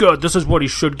 freaking out, like, good, this is what he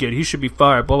should get. He should be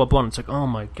fired, blah, blah, blah. And it's like, oh,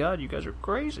 my God, you guys are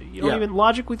crazy. You don't even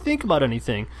logically think about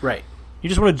anything. Right. You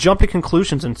just want to jump to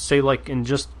conclusions and say, like, and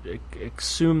just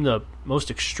assume the most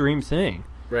extreme thing.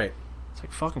 Right. It's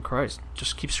like, fucking Christ.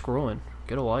 Just keep scrolling.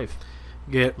 Get a life.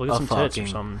 Look at some tits or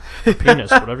something.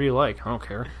 Penis, whatever you like. I don't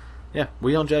care. Yeah,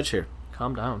 we don't judge here.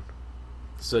 Calm down.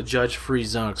 It's a judge-free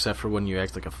zone, except for when you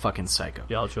act like a fucking psycho.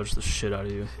 Yeah, I'll judge the shit out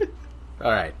of you. All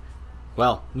right.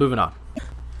 Well, moving on.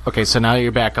 Okay, so now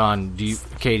you're back on.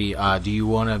 Katie, do you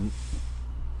want to,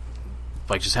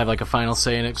 like, just have, like, a final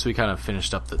say in it? Because we kind of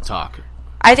finished up the talk.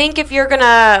 I think if you're going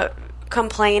to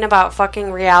complain about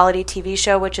fucking reality TV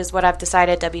show, which is what I've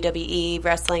decided WWE,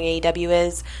 wrestling, AEW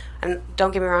is, and don't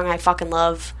get me wrong, I fucking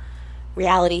love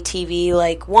reality TV.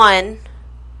 Like, one...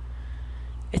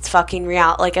 it's fucking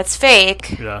real, like, it's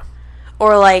fake. Yeah.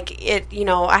 Or, like, it,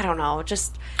 I don't know,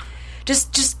 just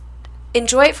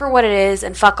enjoy it for what it is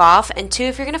and fuck off. And two,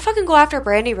 if you're gonna fucking go after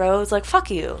Brandy Rhodes, like,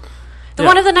 fuck you.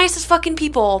 One of the nicest fucking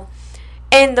people.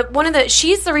 And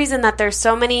she's the reason that there's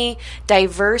so many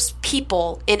diverse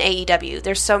people in AEW.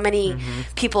 There's so many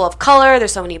people of color,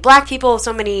 there's so many black people,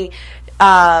 so many,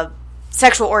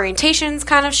 sexual orientations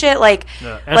kind of shit, like...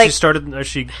 Yeah. As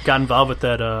she got involved with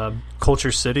that,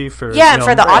 Culture City for for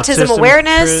the autism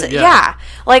awareness. Yeah.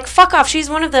 Like, fuck off.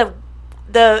 She's one of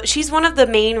the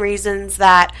main reasons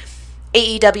that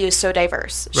AEW is so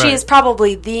diverse. Right. She is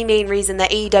probably the main reason that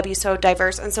AEW is so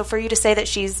diverse. And so for you to say that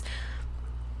she's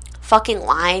fucking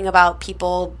lying about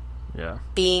people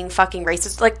being fucking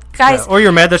racist, like, guys... Yeah. Or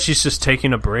you're mad that she's just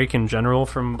taking a break in general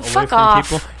from fuck away from off.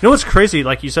 People. You know what's crazy?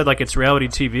 Like you said, like, it's reality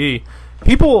TV.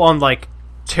 People on, like,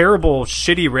 terrible,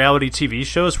 shitty reality TV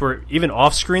shows where even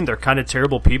off screen they're kind of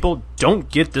terrible people don't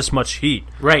get this much heat,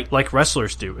 right? Like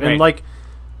wrestlers do, and like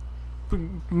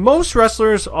most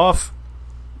wrestlers off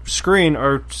screen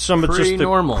are some of just the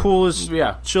coolest,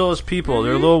 chillest people. Mm-hmm.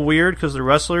 They're a little weird because they're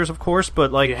wrestlers, of course,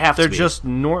 but like they're just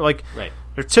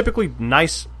they're typically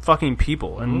nice fucking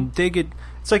people, and they get.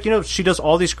 It's like, she does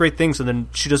all these great things, and then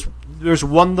there's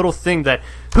one little thing that,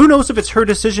 who knows if it's her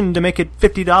decision to make it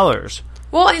 $50.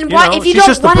 Well, and why? If you she's don't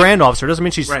just the want brand officer. Doesn't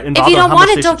mean she's involved. If you don't in how want much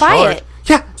it, they don't should buy charge. it.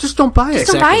 Yeah, just don't buy it.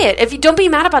 Just don't buy it. If you don't be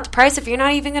mad about the price, if you're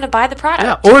not even going to buy the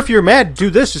product. Yeah, or if you're mad, do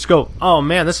this. Just go, oh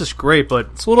man, this is great, but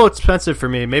it's a little expensive for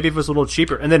me. Maybe if it was a little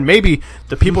cheaper. And then maybe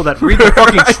the people that read the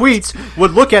fucking tweets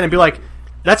would look at it and be like,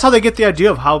 that's how they get the idea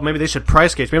of how maybe they should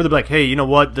price gauge. Maybe they'll be like, hey, you know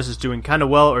what? This is doing kind of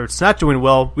well, or it's not doing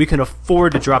well. We can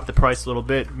afford to drop the price a little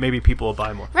bit. Maybe people will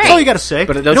buy more. Right. That's all you got to say.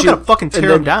 But you don't got to fucking tear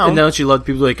them down. And don't you love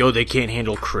people like, oh, they can't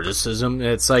handle criticism?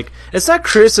 It's like, it's not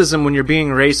criticism when you're being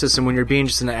racist and when you're being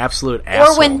just an absolute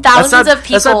asshole. Or when thousands of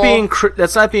people...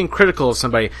 That's not being critical of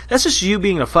somebody. That's just you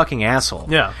being a fucking asshole.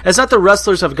 Yeah. It's not the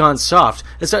wrestlers have gone soft.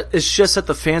 It's just that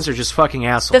the fans are just fucking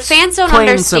assholes. The fans don't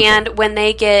understand when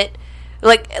they get...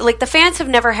 Like the fans have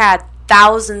never had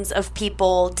thousands of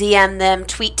people DM them,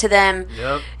 tweet to them,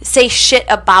 say shit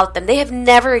about them. They have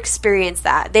never experienced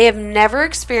that. They have never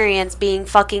experienced being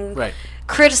fucking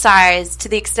criticized to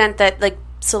the extent that like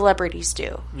celebrities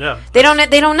do. Yeah, they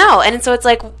don't know, and so it's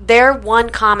like their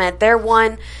one comment, their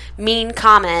one mean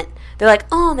comment. They're like,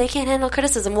 oh, they can't handle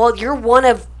criticism. Well, you're one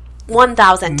of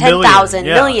 1,000, 10,000,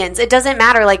 millions. It doesn't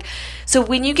matter. Like, so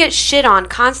when you get shit on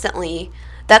constantly.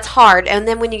 That's hard. And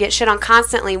then when you get shit on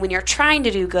constantly when you're trying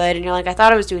to do good and you're like, I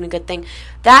thought I was doing a good thing,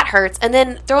 that hurts. And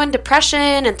then throw in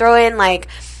depression and throw in like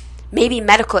maybe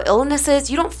medical illnesses.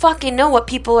 You don't fucking know what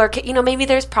people are, maybe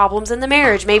there's problems in the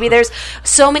marriage. Maybe there's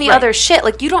so many other shit.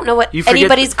 Like you don't know what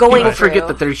anybody's going through. People forget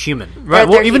that they're human. Right.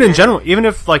 Well, even in general, even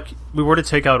if like we were to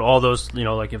take out all those,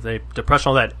 like if they depression,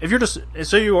 all that, if you're just,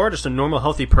 say you are just a normal,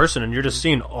 healthy person and you're just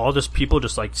seeing all this people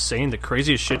just like saying the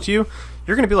craziest shit to you,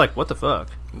 you're going to be like, what the fuck?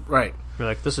 Right. You're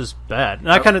like, this is bad.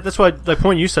 And that's why the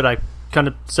point you said, I kind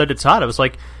of said to Todd, I was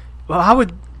like, well, how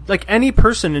would, like any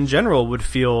person in general would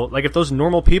feel like if those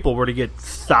normal people were to get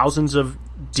thousands of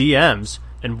DMs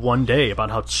in one day about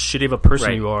how shitty of a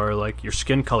person you are, or like your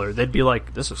skin color, they'd be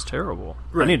like, this is terrible.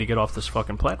 I need to get off this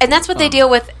fucking platform. And that's what they deal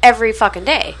with every fucking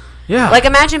day. Yeah. Like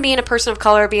imagine being a person of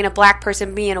color, being a black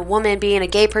person, being a woman, being a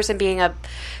gay person, being a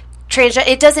transgender.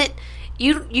 It doesn't,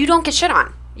 you don't get shit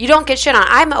on. You don't get shit on.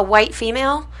 I'm a white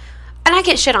female. And I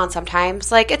get shit on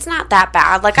sometimes. Like, it's not that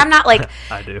bad. Like, I'm not like...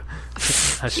 I do.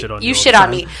 I shit on you. You shit on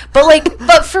me.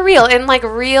 But for real, in like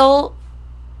real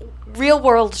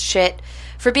world shit,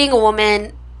 for being a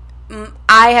woman,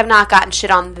 I have not gotten shit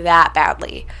on that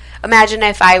badly. Imagine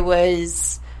if I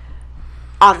was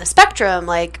on the spectrum,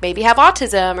 like maybe have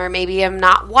autism, or maybe I'm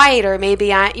not white, or maybe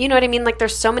you know what I mean? Like,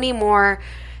 there's so many more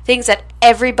things that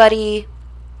everybody...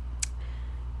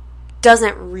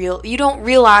 you don't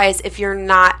realize if you're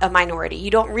not a minority. You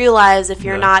don't realize if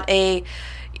you're not a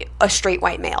straight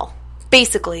white male.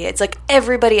 Basically, it's like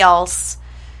everybody else.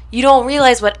 You don't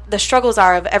realize what the struggles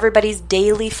are of everybody's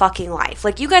daily fucking life.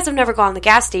 Like, you guys have never gone to the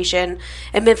gas station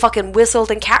and been fucking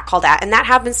whistled and catcalled at, and that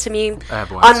happens to me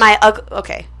on my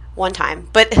one time.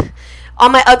 But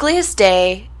on my ugliest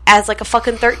day, as like a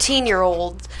fucking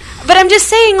 13-year-old. But I'm just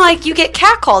saying, like, you get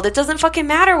catcalled. It doesn't fucking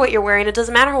matter what you're wearing. It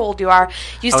doesn't matter how old you are.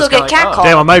 You still get catcalled.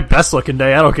 Damn, on my best looking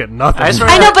day, I don't get nothing. I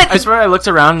swear I looked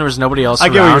around and there was nobody else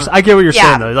around. I get what you're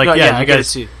saying, though. Like, I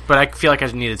get it. But I feel like I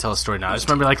need to tell a story now. I just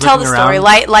remember, like, tell looking the around.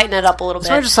 story. Lighten it up a little bit.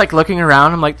 So I'm just, like, looking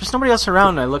around. I'm like, there's nobody else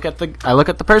around. And I look at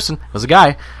the person. It was a guy.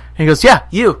 And he goes, yeah,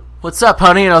 you. What's up,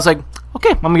 honey? And I was like,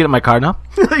 okay, I'm going to get in my car now.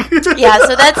 Yeah,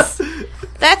 so that's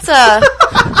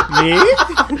Me?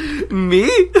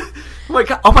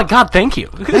 Oh my god, thank you.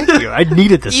 Thank you. I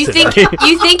needed this today.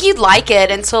 You think you'd like it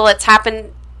until it's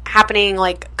happening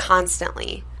like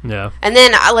constantly. Yeah. And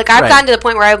then like I've gotten to the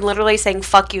point where I'm literally saying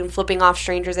fuck you and flipping off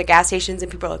strangers at gas stations,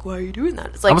 and people are like, why are you doing that?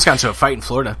 It's like, I almost got into a fight in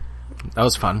Florida. That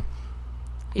was fun.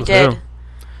 You did.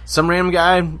 Some random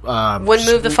guy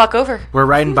wouldn't move the fuck over. We're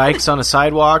riding bikes on a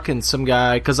sidewalk, and some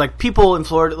guy, because like people in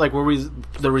Florida, like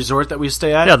the resort that we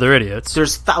stay at, they're idiots.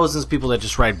 There's thousands of people that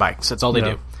just ride bikes. That's all they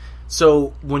do.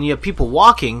 So when you have people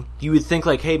walking, you would think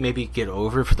like, hey, maybe get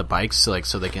over for the bikes,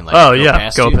 so they can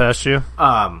like go past you.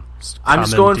 I'm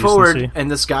just going forward,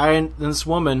 and this guy and this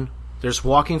woman, they're just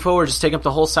walking forward, just taking up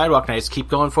the whole sidewalk, and I just keep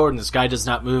going forward, and this guy does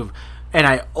not move, and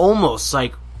I almost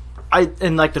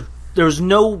there was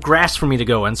no grass for me to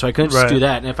go in, so I couldn't just do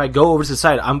that. And if I go over to the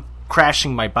side, I'm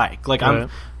crashing my bike. Like, I'm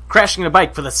crashing a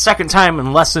bike for the second time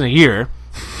in less than a year.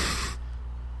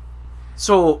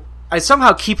 So I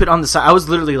somehow keep it on the side. I was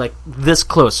literally like this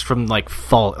close from like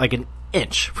an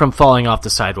inch from falling off the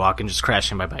sidewalk and just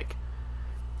crashing my bike.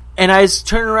 And I just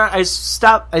turn around, I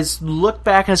stop, I just look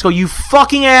back and I just go, you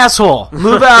fucking asshole,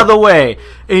 move out of the way.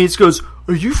 And he just goes,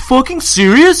 are you fucking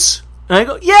serious? And I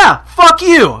go, yeah, fuck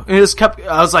you. And it just kept,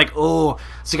 I was like, oh,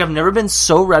 it's like I've never been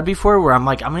so red before where I'm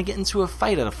like, I'm going to get into a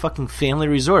fight at a fucking family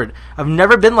resort. I've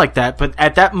never been like that, but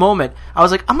at that moment, I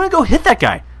was like, I'm going to go hit that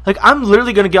guy. Like, I'm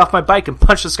literally going to get off my bike and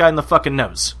punch this guy in the fucking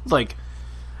nose. Like,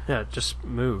 yeah, just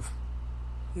move.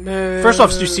 First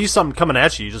off, if you see something coming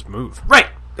at you, you just move. right,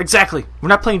 exactly. We're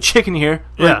not playing chicken here.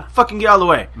 Like, Yeah. fucking get out of the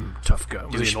way. Tough guy.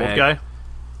 Was he an old Douchebag. guy?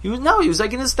 He was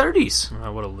like in his 30s.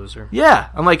 Oh, what a loser. Yeah.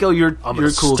 I'm like, oh, you're I'm a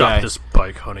cool stop guy. this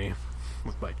bike, honey,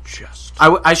 with my chest.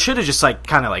 I should have just, like,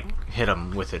 kind of, like, hit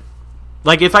him with it.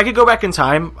 Like, if I could go back in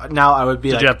time, now I would be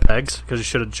Did like... you have pegs? Because you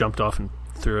should have jumped off and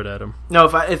threw it at him. No,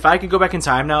 if I could go back in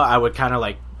time now, I would kind of,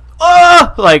 like,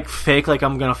 oh! Like, fake like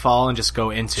I'm going to fall and just go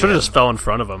into Should it. have just fell in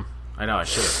front of him. I know, I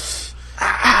should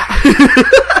have.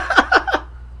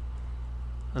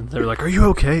 And they're like, are you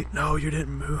okay? No, you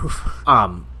didn't move.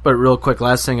 But real quick,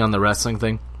 last thing on the wrestling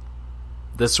thing.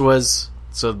 This was...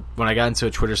 So, when I got into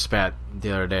a Twitter spat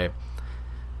the other day,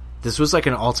 this was like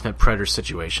an Ultimate Predator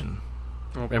situation.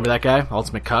 Remember that guy?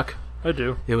 Ultimate Cuck? I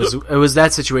do. It was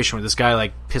that situation where this guy,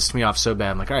 like, pissed me off so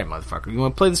bad. I'm like, alright, motherfucker, you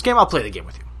want to play this game? I'll play the game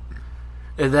with you.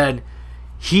 And then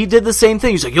he did the same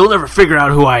thing. He's like, you'll never figure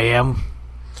out who I am.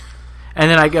 And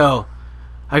then I go,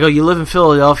 you live in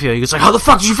Philadelphia. He goes like, how the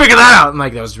fuck did you figure that out? I'm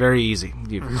like, that was very easy.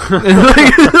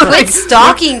 Quit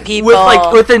stalking people.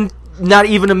 Within not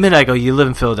even a minute, I go, you live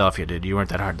in Philadelphia, dude. You weren't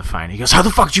that hard to find. He goes, how the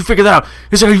fuck did you figure that out?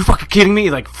 He's like, are you fucking kidding me? He,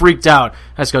 like, freaked out.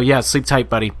 I just go, yeah, sleep tight,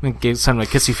 buddy. And send him a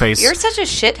kissy face. You're such a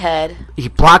shithead. He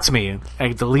blocked me. I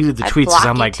deleted the I'd tweets because block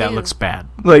I'm you like, that too. looks bad.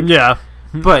 Like, Yeah.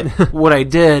 but what I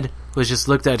did was just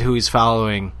looked at who he's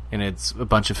following, and it's a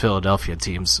bunch of Philadelphia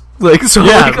teams. Like, so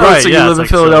Yeah, like, right. so yeah, you it's live in like,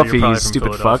 so Philadelphia, you're you probably from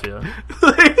stupid fuck. Philadelphia.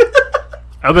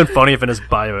 It would have been funny if in his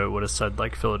bio it would have said,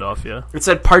 like, Philadelphia. It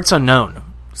said parts unknown.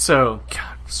 So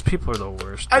God, these people are the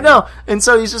worst. I know, and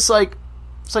so he's just like,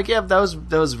 it's like, yeah, that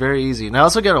was very easy. And I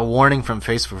also got a warning from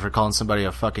Facebook for calling somebody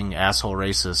a fucking asshole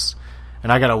racist.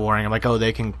 And I got a warning. I'm like, oh,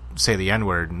 they can say the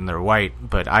N-word and they're white,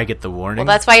 but I get the warning.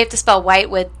 Well, that's why you have to spell white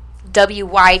with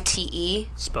W-Y-T-E.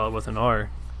 Spell it with an R.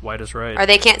 White is right. Or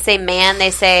they can't say man,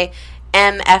 they say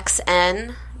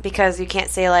M-X-N. Because you can't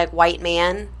say, like, white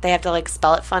man. They have to, like,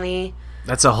 spell it funny.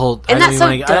 That's a whole... Isn't that so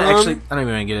dumb? I don't even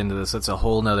want to get into this. That's a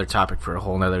whole nother topic for a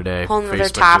whole nother day. Whole nother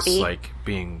Facebook topic. just, like,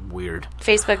 being weird.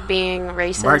 Facebook being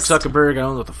racist. Mark Zuckerberg, I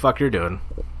don't know what the fuck you're doing.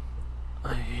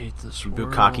 I hate this You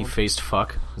world. cocky-faced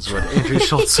fuck, is what Andrew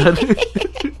Schultz said.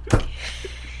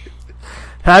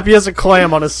 Happy as a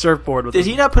clam on his surfboard. With Did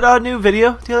he not put out a new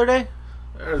video the other day?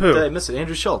 Or Who? did I miss it?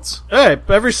 Andrew Schultz. Hey,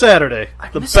 every Saturday.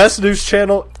 The miss best news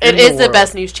channel It in is the world.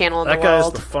 best news channel in That the guy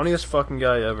world. is the funniest fucking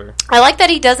guy ever. I like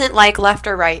that he doesn't like left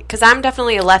or right, because I'm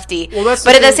definitely a lefty. Well, that's the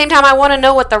but at the thing. same time, I want to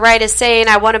know what the right is saying.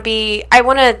 I want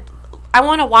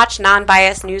to watch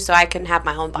non-biased news so I can have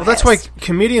my own bias. Well, that's why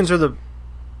comedians are the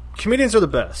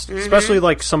best, Mm-hmm. especially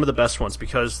like some of the best ones,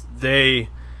 because they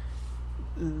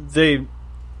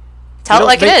tell it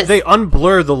like it is. They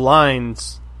unblur the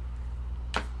lines.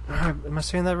 Am I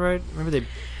saying that right? Remember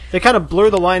they kind of blur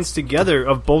the lines together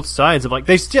of both sides of like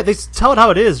they tell it how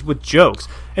it is with jokes,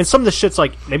 and some of the shit's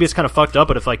like maybe it's kind of fucked up,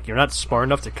 but if like you're not smart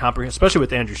enough to comprehend, especially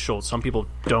with Andrew Schultz, some people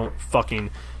don't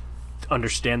fucking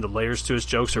understand the layers to his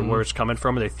jokes or where it's coming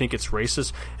from, and they think it's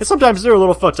racist. And sometimes they're a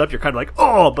little fucked up. You're kind of like,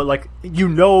 oh, but like you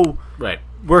know Right.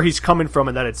 where he's coming from,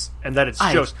 and that it's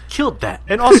jokes. Killed that.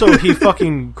 And also, he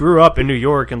fucking grew up in New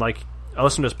York, and like I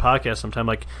listen to his podcast sometime.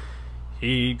 Like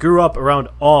he grew up around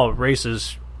all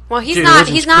races. well, he's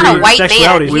religions, not a creed, white man.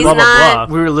 sexuality, He's blah, blah, not.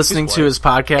 blah. We were listening He's to white. his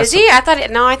podcast. Is he? I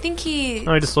thought. No, I think he.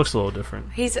 No, he just looks a little different.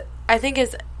 I think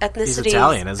his ethnicity.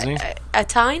 Italian, isn't he?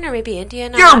 Italian or maybe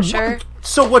Indian. I'm not sure.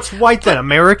 So what's white then?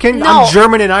 American? No. I'm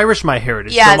German and Irish. My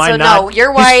heritage. Yeah, so, am I so not? no,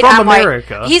 you're white. He's from I'm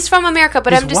America. white. He's from America,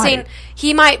 but He's I'm just white. saying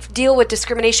he might deal with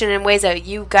discrimination in ways that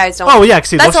you guys don't. Oh yeah, because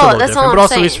he looks a little that's different. all But I'm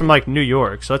also, saying. he's from like New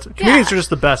York. So comedians are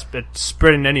just the best at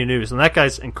spreading any news, and that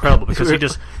guy's incredible because he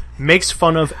just makes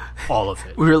fun of all of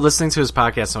it. We were listening to his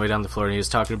podcast on the way down the floor, and he was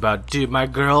talking about, dude, my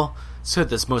girl said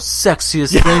this most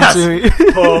sexiest thing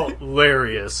to me.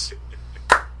 Hilarious.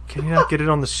 Can you not get it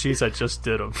on the sheets? I just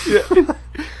did them.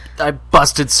 I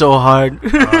busted so hard.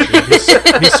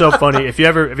 He's so funny. Have you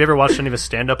ever watched any of his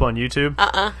stand up on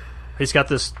YouTube? He's got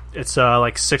this. It's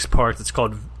like 6 parts. It's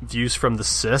called Views from the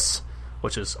Cis,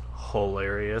 which is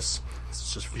hilarious.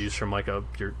 It's just views from like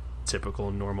your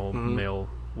typical normal male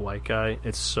white guy.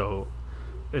 It's so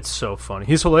funny.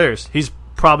 He's hilarious. He's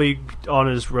probably on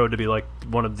his road to be like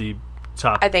one of the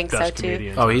top. I think so, best too.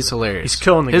 comedians Oh, he's ever. hilarious. He's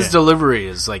killing the His game. delivery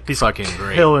is like fucking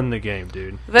great. Killing the game,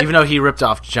 dude. But- Even though he ripped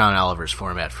off John Oliver's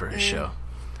format for his show.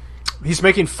 He's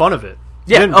making fun of it.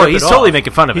 He Yeah, didn't oh, rip he's it totally off.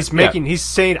 making fun of it. He's Yeah. He's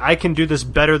saying I can do this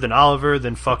better than Oliver,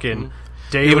 than fucking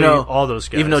Daily, all those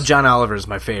guys. Even though John Oliver is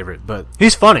my favorite, but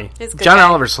he's funny. He's a good John guy.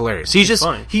 Oliver's hilarious. He's just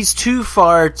funny. he's too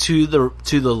far to the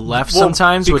left Well,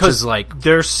 sometimes, which because is like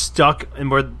they're stuck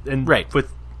and Right. with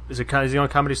Is he on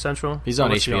Comedy Central? He's on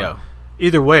What's he HBO.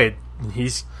 Either way,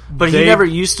 he's. But he never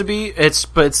used to be. It's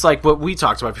like what we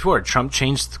talked about before. Trump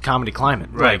changed the comedy climate.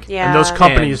 Right. Like, Yeah. And those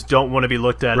companies don't want to be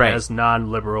looked at Right. as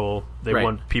non-liberal. They Right.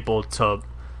 want people to.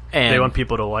 And They want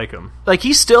people to like him. like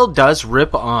he still does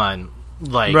rip on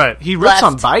like Right. he rips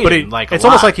on Left. Biden But like it's a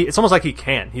almost lot. like it's almost like he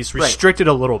can. He's restricted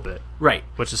a little bit. Right.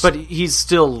 Which is- but he's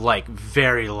still like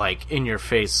very like in your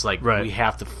face like Right. we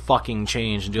have to fucking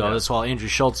change and do all Yeah. this while Andrew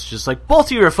Schultz is just like both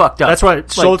of you are fucked up. That's why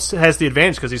Like, Schultz has the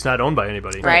advantage because he's not owned by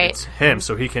anybody. Right. It's him,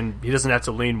 so he doesn't have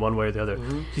to lean one way or the other.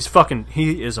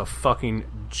 He is a fucking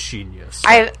genius.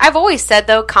 I've always said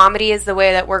though, comedy is the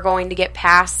way that we're going to get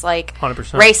past like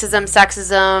 100%. racism,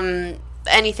 sexism,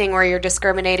 anything where you're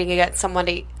discriminating against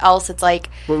somebody else. It's like,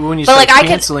 when you but, start like, I could-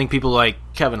 canceling people like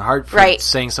Kevin Hart for Right.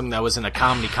 saying something that was in a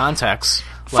comedy context,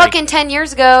 like, fucking 10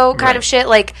 years ago kind Right. of shit.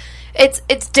 Like, it's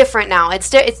different now. It's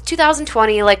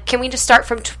 2020. Like, can we just start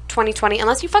from 2020?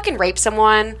 Unless you fucking raped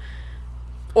someone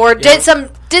or did some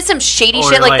shady or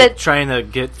shit like that. trying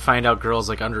to find out girls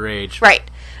like underage. Right.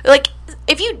 Like,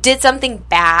 if you did something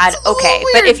bad, okay.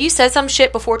 But if you said some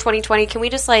shit before 2020, can we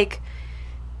just like?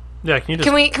 Yeah, can you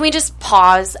just Can we just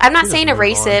pause? I'm not just saying move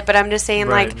erase on. it, but I'm just saying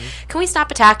Right. like, can we stop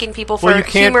attacking people for Well, you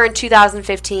can't- humor in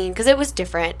 2015 because it was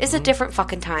different. It's a different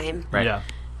fucking time. Right. Yeah.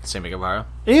 Sammy Guevara.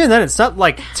 Even then, it's not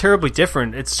like terribly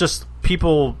different. It's just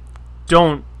people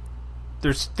don't.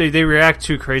 They react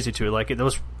too crazy to it. Like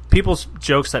those people's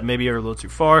jokes that maybe are a little too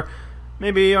far,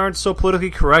 maybe aren't so politically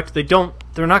correct.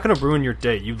 They're not going to ruin your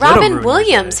day. You let 'em ruin Robin your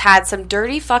Williams day. had some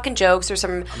dirty fucking jokes or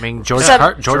some. I mean George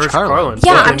Some- George Carlin.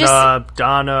 Yeah, I'm and, just-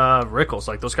 Donna Rickles.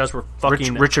 Like those guys were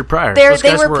fucking. Richard Pryor. They Those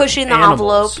guys were were pushing the animals.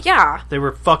 envelope. Yeah. They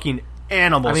were fucking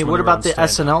animals. I mean, when what they were on about the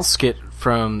stand-up. SNL skit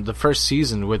from the first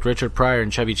season with Richard Pryor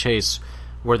and Chevy Chase,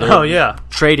 where they're Oh, yeah.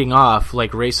 trading off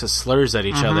like racist slurs at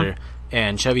each other,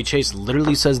 and Chevy Chase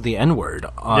literally says the N-word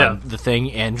on Yeah. the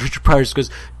thing, and Richard Pryor just goes,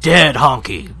 "Dead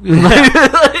honky."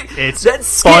 It's That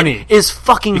skit funny is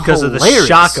fucking because of the hilarious.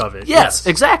 shock of it. Yes, Yes.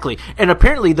 exactly. And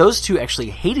apparently those two actually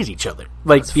hated each other,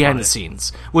 like behind funny. the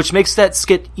scenes, which makes that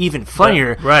skit even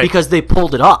funnier right. because they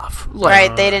pulled it off. Like,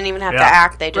 Right. They didn't even have to yeah.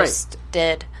 act. They just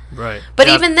did. right. But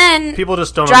Yeah, even then, people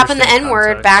just don't dropping the understand N-word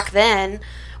context. back then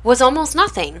was almost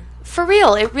nothing. For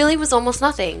real, it really was almost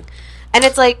nothing. And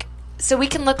it's like, so we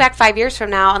can look back 5 years from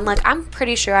now and like, I'm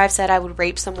pretty sure I've said I would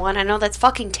rape someone. I know that's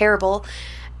fucking terrible.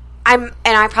 And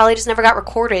I probably just never got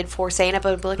recorded for saying it,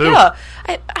 but I'd be like, Who? yeah,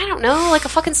 I don't know, like a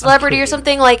fucking celebrity or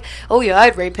something, like, oh yeah,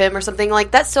 I'd rape him or something.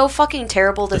 Like, that's so fucking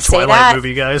terrible to say Twilight that.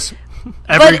 movie, guys.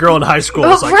 Every girl in high school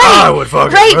was like, right, "Oh, I would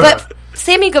fucking." right, but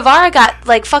Sammy Guevara got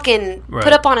like fucking Right.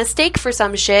 put up on a stake for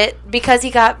some shit because he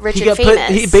got rich He and got famous.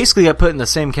 he basically got put in the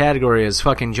same category as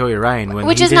fucking Joey Ryan, when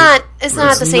Which he is didn't- not- it's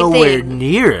not the same nowhere thing.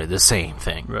 near the same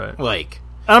thing. Right. Like,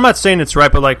 I'm not saying it's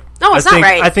right, but like, No, it's I not think,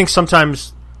 right. I think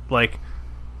sometimes, like,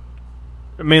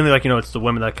 mainly like it's the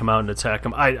women that come out and attack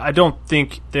them. I don't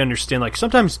think they understand. Like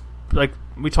sometimes, like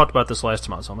we talked about this last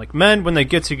time I was on. Like men, when they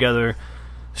get together,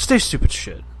 say stupid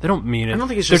shit. They don't mean it. I don't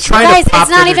think it's They're just- trying Guys, to pop it's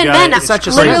not the even other guy. men. it's not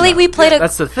just Literally, like, we played a.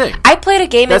 That's the thing. I played a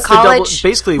game That's in the double. college.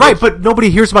 Basically, Right, but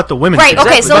nobody hears about the women. Right, thing.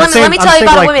 okay, so I'm let saying- me I'm tell you saying,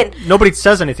 about like, women. Nobody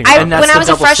says anything. I, about And it. that's when I the was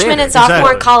a double freshman standard. and sophomore in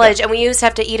Exactly. college, and we used to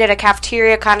have to eat at a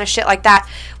cafeteria, kind of shit like that,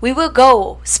 we would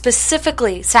go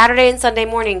specifically Saturday and Sunday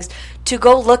mornings to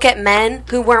go look at men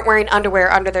who weren't wearing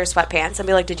underwear under their sweatpants and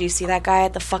be like, "Did you see that guy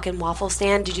at the fucking waffle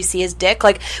stand? Did you see his dick?"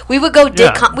 Like we would go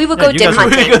dick. Yeah. We would Yeah, go you dick guys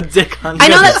would hunting. go dick hunting. I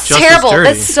know You guys that's are just as terrible. dirty.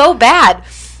 That's so bad.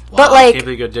 But I like, can't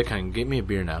believe you go dick hunting. Give me a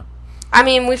beer now. I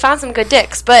mean, we found some good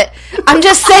dicks, but I'm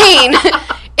just saying,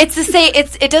 it's the same.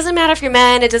 It doesn't matter if you're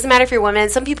men. It doesn't matter if you're women.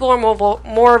 Some people are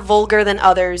more vulgar than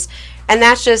others, and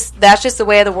that's just the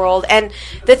way of the world. And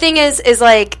the thing is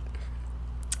like,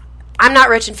 I'm not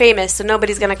rich and famous, so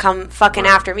nobody's gonna come fucking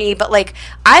after me. But like,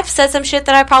 I've said some shit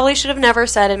that I probably should have never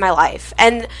said in my life,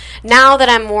 and now that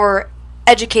I'm more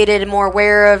educated and more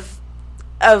aware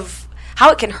of how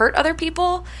it can hurt other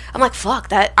people, I'm like, fuck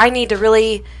that. I need to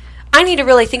really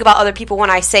think about other people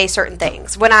when I say certain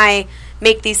things, when I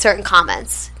make these certain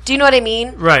comments. Do you know what I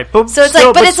mean? Right, but So it's still,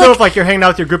 like- but it's still, like- if like you're hanging out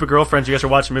with your group of girlfriends, you guys are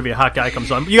watching a movie, a hot guy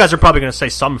comes on, you guys are probably going to say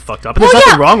something fucked up. And there's Well,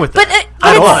 nothing yeah, wrong with that. but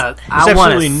at it's- all. I There's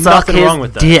want absolutely to suck nothing his wrong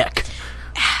with that. dick.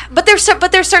 But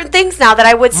there's certain things now that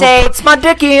I would say Puts my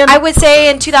dick in. I would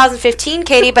say in 2015,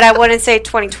 Katie, but I wouldn't say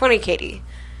 2020, Katie,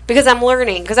 because I'm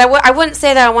learning. Because I wouldn't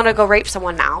say that I want to go rape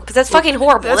someone now, because that's fucking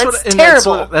horrible. That's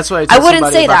terrible. That's what I I told wouldn't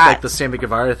somebody say about, that. like, the Sammy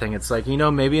Guevara thing. It's like,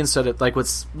 maybe instead of, like,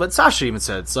 what Sasha even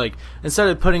said, it's like, instead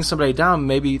of putting somebody down,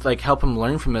 maybe, like, help him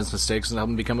learn from his mistakes and help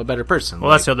him become a better person.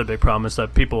 Well, that's the other big problem is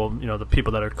that people, the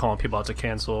people that are calling people out to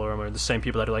cancel are the same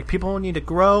people that are like, people need to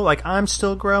grow. Like, I'm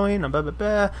still growing. Blah, blah,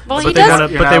 blah. Well, but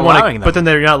they want to. But then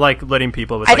they're not like letting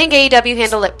people. I think AEW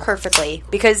handled it perfectly,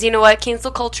 because you know what,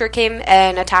 cancel culture came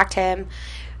and attacked him,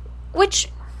 which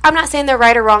I'm not saying they're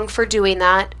right or wrong for doing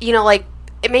that. Like,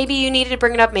 maybe you needed to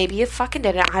bring it up, maybe you fucking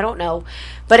didn't. I don't know,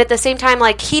 but at the same time,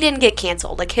 like, he didn't get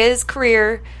canceled. Like, his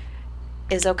career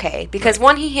is okay because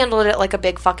one, he handled it like a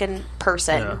big fucking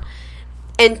person,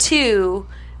 and two,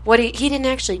 he didn't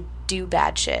actually do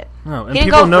bad shit. No, and he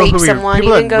didn't people go know rape who someone.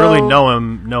 People he didn't that really know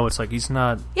him know it's like he's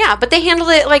not. Yeah, but they handled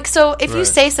it like, so if you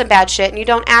say some bad shit and you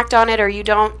don't act on it, or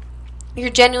you're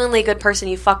genuinely a good person,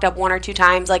 you fucked up one or two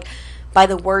times, like, by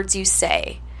the words you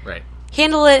say. Right.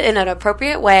 Handle it in an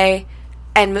appropriate way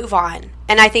and move on.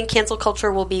 And I think cancel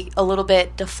culture will be a little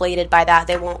bit deflated by that.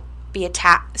 They won't be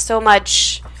so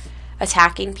much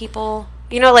attacking people.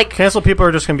 Like... Cancel people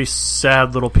are just going to be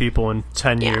sad little people in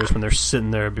 10 years when they're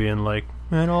sitting there being like,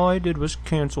 man, all I did was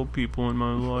cancel people in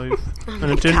my life.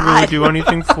 And it didn't really do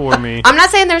anything for me. I'm not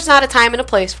saying there's not a time and a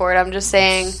place for it. I'm just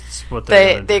saying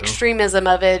the extremism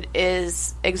of it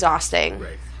is exhausting.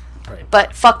 Right.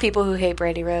 But fuck people who hate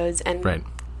Brandy Rhodes and right.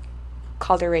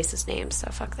 call their racist names, so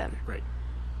fuck them. Right.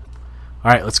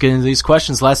 All right, let's get into these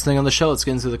questions. Last thing on the show, let's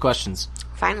get into the questions.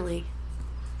 Finally.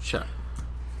 Sure.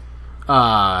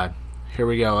 Here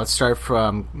we go. Let's start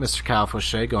from Mr. Kyle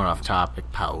Fauché, going off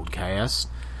topic podcast.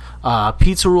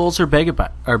 Pizza rolls or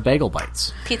bagel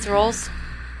bites? Pizza rolls.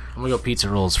 I'm going to go pizza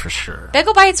rolls for sure.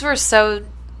 Bagel bites were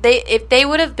if they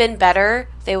would have been better,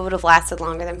 they would have lasted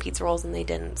longer than pizza rolls, and they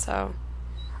didn't, so...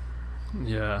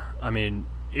 Yeah, I mean,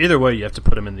 either way, you have to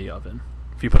put them in the oven.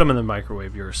 If you put them in the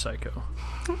microwave, you're a psycho.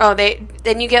 Oh,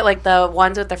 then you get, like, the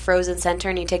ones with the frozen center,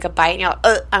 and you take a bite, and you're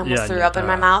like, I almost threw up in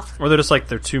my mouth. Or they're just, like,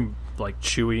 they're too, like,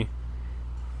 chewy.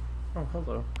 Oh,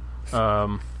 hello.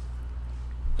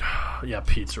 Yeah,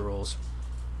 pizza rolls.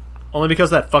 Only because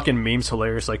that fucking meme's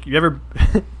hilarious. Like, you ever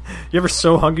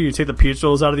so hungry you take the pizza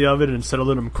rolls out of the oven and instead of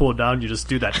letting them cool down, you just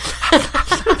do that.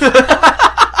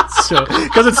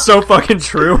 Because it's so fucking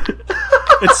true.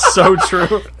 It's so true.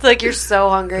 It's like you're so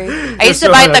hungry. I used to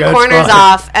bite the corners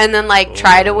off and then, like,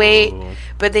 try to wait,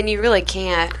 but then you really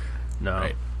can't. No.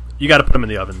 Right. You got to put them in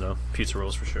the oven, though. Pizza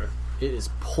rolls for sure. It is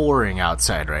pouring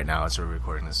outside right now as we're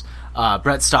recording this.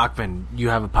 Brett Stockman, you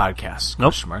have a podcast?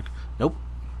 Nope. Question mark. Nope.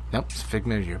 It's a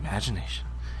figment of your imagination.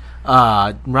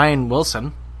 Ryan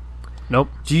Wilson. Nope.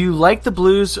 Do you like the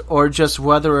Blues or just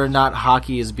whether or not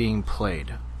hockey is being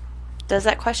played? Does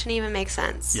that question even make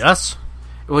sense? Yes.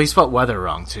 Well, he spelled weather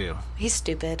wrong, too. He's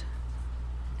stupid.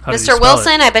 Mr.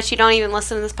 Wilson, I bet you don't even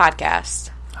listen to this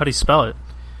podcast. How do you spell it?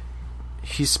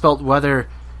 He spelled weather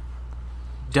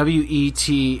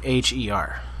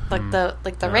W-E-T-H-E-R. Like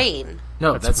the rain.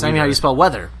 No, that's not even how you spell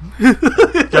weather.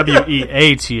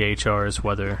 W-E-A-T-H-R is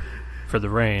weather for the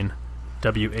rain.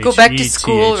 W-H-E-T-H-E-R. Go back to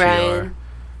school, Ryan.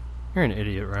 You're an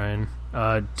idiot, Ryan.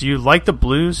 Do you like the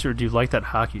Blues or do you like that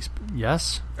hockey?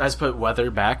 Yes. I just put weather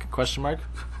back, question mark.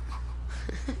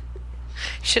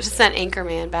 Should have sent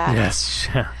Anchorman back. Yes.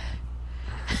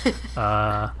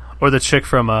 Or the chick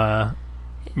from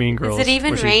Mean Girls. Is it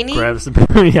even raining? Grabs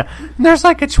the, yeah. There's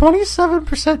like a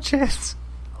 27% chance.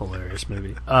 Hilarious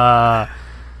movie.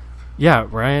 Yeah,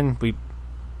 Ryan, we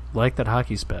like that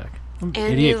hockey's back. And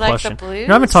idiot you like question. the Blues?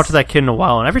 I haven't talked to that kid in a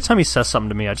while, and every time he says something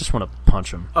to me, I just want to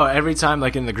punch him. Oh, every time,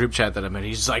 like in the group chat that I'm in,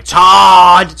 he's just like,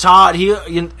 Todd.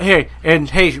 Hey,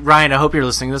 Ryan, I hope you're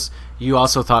listening to this. You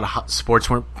also thought sports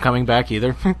weren't coming back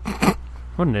either.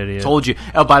 What an idiot. Told you.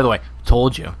 Oh, by the way,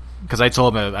 told you. Because I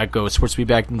told him I'd go, sports will be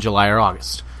back in July or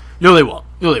August. No, they won't.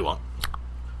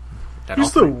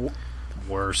 He's the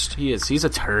worst. He is. He's a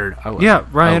turd. Yeah,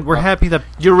 Ryan, we're happy that...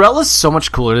 Urella's so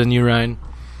much cooler than you, Ryan.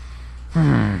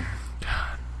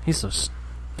 He's so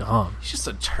dumb. He's just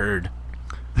a turd.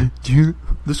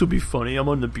 This will be funny. I'm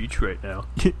on the beach right now.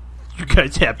 You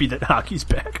guys happy that hockey's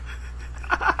back?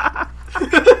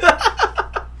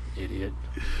 Idiot.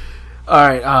 All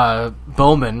right,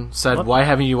 Bowman said, why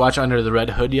haven't you watched Under the Red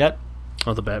Hood yet?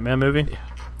 Oh, the Batman movie? Yeah.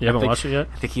 You haven't watched it yet?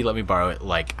 I think he let me borrow it,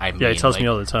 he tells me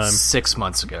all the time. 6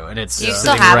 months ago, and it's you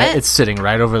still have it? It's sitting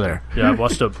right over there. Yeah, I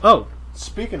watched it. Oh,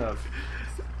 speaking of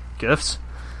gifts,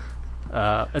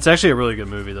 it's actually a really good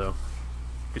movie, though.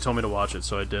 He told me to watch it,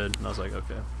 so I did, and I was like,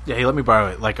 okay. Yeah, he let me borrow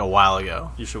it a while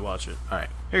ago. You should watch it. All right.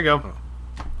 Here you go.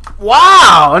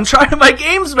 Wow! I'm trying to buy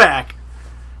games back!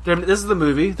 This is the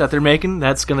movie that they're making.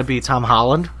 That's going to be Tom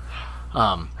Holland.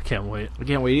 I can't wait. I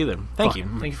can't wait either. Thank you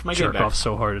for my jerk get back. off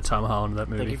so hard at Tom Holland in that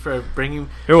movie. Thank you for bringing.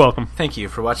 You're welcome. Thank you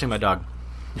for watching my dog.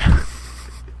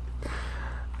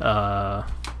 What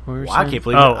were we Wow, I saying? can't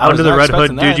believe it. I was Under the not Red Hood,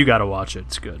 expecting that. dude. You gotta watch it.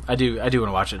 It's good. I do want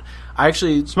to watch it. I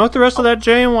actually, Smoke the rest of that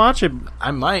J and watch it.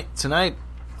 I might tonight.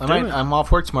 Do it. I'm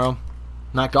off work tomorrow.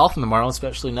 Not golfing tomorrow,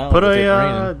 especially now. Put with it a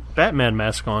raining. Batman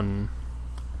mask on.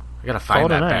 I gotta find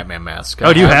that tonight. Batman mask.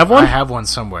 Oh, do you have one? I have one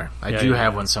somewhere. I Yeah, do you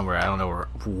have do. one somewhere. I don't know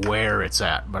where it's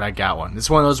at, but I got one. It's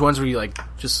one of those ones where you like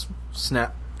just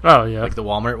snap, Oh yeah. like the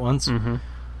Walmart ones. Mm-hmm.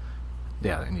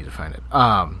 Yeah, I need to find it.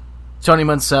 Tony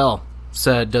Munsell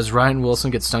said, "Does Ryan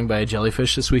Wilson get stung by a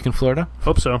jellyfish this week in Florida?"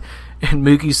 Hope so. And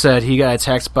Mookie said he got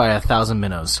attacked by 1,000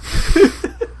 minnows.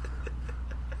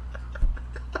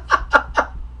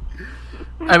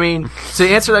 I mean, to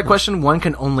answer that question, one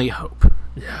can only hope.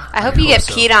 I hope you get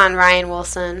so. peed on, Ryan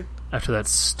Wilson. After that,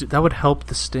 that would help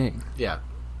the sting. Yeah.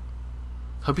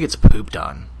 Hope he gets pooped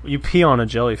on. You pee on a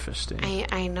jellyfish sting.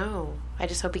 I know. I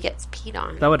just hope he gets peed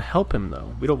on. That would help him,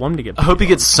 though. We don't want him to get. I hope he peed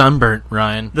gets sunburnt,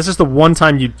 Ryan. on. This is the one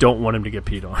time you don't want him to get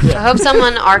peed on. I hope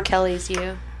someone R. Kelly's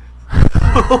you.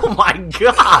 Oh my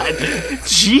god.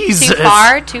 Jesus. Too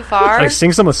far? Too far? Like,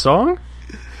 sing some a song.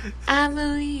 I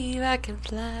believe I can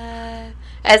fly.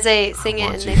 As they sing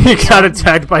it, and He they got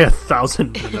attacked by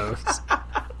 1,000 minnows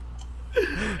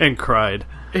and cried.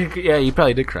 Yeah, you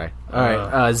probably did cry. All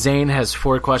right. Zane has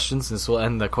 4 questions. This will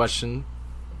end the question.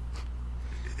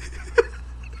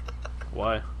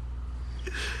 Why?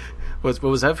 What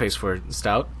was that face for?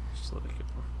 Stout?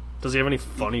 Does he have any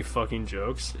funny fucking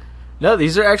jokes? No,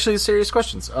 these are actually serious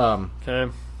questions. Okay.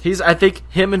 I think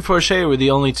him and Forshea were the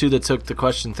only two that took the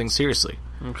question thing seriously.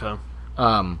 Okay.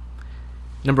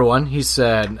 Number 1, he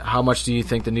said, "How much do you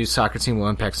think the new soccer team will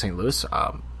impact St. Louis?"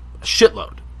 A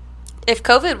shitload. If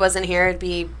COVID wasn't here, it'd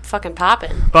be fucking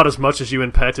popping. About as much as you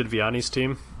impacted Vianney's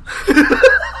team.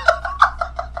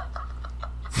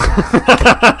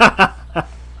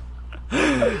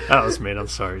 That was mean. I'm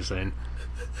sorry, Zane.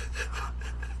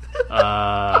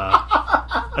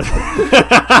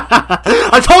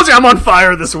 I told you I'm on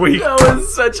fire this week. That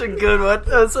was such a good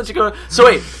one. So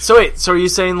wait. So are you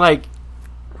saying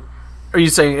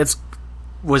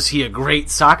was he a great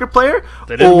soccer player?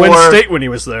 They didn't win state when he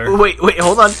was there. Wait,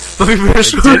 hold on. Let me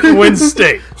finish. Didn't win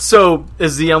state. So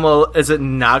is it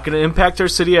not going to impact our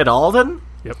city at all then?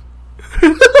 Yep.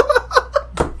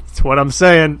 That's what I'm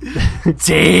saying.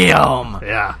 Damn.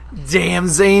 Yeah. Damn,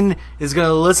 Zane is going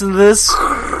to listen to this.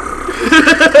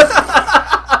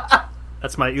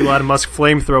 That's my Elon Musk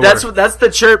flamethrower. That's the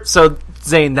chirp. So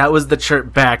Zane, that was the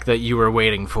chirp back that you were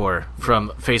waiting for from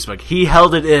Facebook. He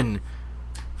held it in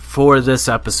for this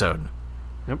episode.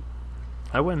 Yep.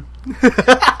 I win.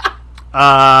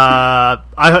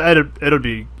 It'll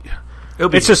be.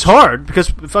 It's just hard because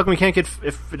fucking we can't get.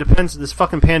 If it depends, this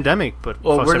fucking pandemic. But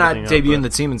well, we're not debuting the.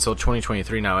 the team until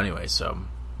 2023 now, anyway. So.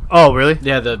 Oh really?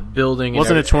 Yeah, the building.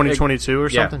 Wasn't it 2022 or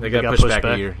something? Yeah, they got pushed back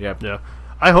a year. Yep. Yeah.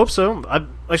 I hope so. Like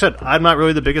I said, I'm not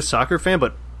really the biggest soccer fan,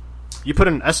 but you put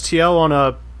an STL on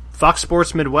a Fox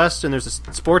Sports Midwest, and there's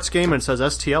a sports game, and it says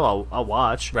STL. I'll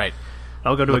watch. Right.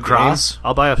 I'll go to Lacrosse? a game.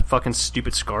 I'll buy a fucking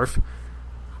stupid scarf.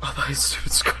 I'll buy a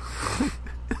stupid scarf.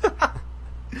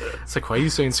 It's like, why are you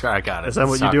saying scarf? I got it. Is that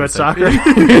what you Soccer do at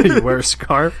thing. soccer? You wear a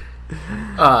scarf?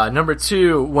 Number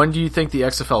 2, when do you think the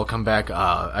XFL will come back?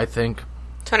 I think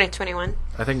 2021.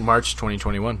 March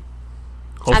 2021.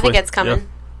 Hopefully. I think it's coming. Yeah.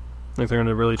 I think they're going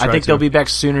to really try I think to. they'll be back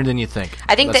sooner than you think.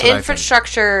 I think That's the what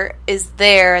infrastructure is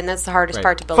there, and that's the hardest Right.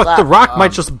 part to build Fuck, up. The Rock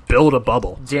might just build a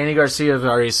bubble. Danny Garcia have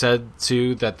already said,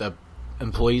 too, that the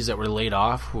employees that were laid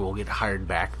off will get hired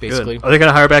back, basically. Good. Are they going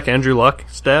to hire back Andrew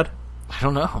Luck's dad? I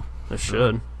don't know. They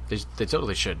should. They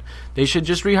totally should. They should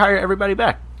just rehire everybody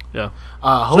back. Yeah.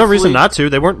 There's no reason not to.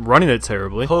 They weren't running it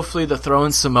terribly. Hopefully the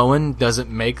throwing Samoan doesn't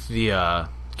make the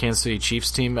Kansas City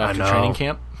Chiefs team after training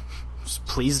camp. Just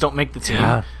please don't make the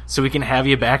team so we can have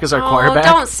you back as our quarterback.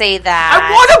 Don't say that.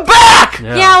 I want him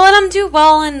back! Yeah, let him do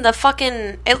well in the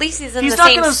fucking... At least he's in the not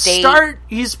same gonna state. Start.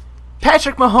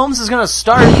 Patrick Mahomes is going to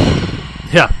start.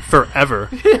 Yeah, forever.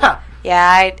 Yeah.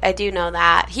 Yeah, I do know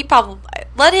that. He probably...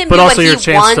 Let him But do also what your he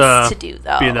chance wants to do,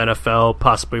 though. be in the NFL,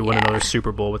 possibly win Yeah. another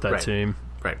Super Bowl with that Right. team.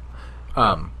 Right.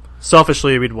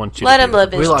 Selfishly, we'd want you Let to him do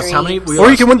live that. his We lost dreams. how many? We Or you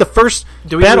lost- can win the first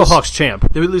Did we lose- Battlehawks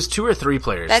champ. Did we lose 2 or 3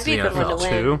 players? That'd to be the a good one NFL? to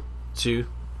win. 2? 2?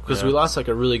 Because Yeah. we lost like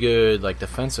a really good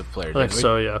defensive player. I think didn't we?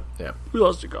 so, yeah. Yeah. We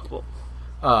lost a couple.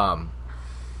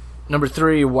 Number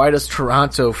 3, why does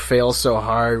Toronto fail so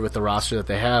hard with the roster that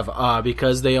they have?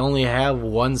 Because they only have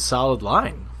one solid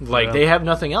line. They have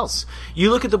nothing else. You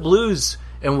look at the Blues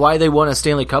and why they won a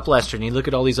Stanley Cup last year, and you look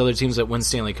at all these other teams that win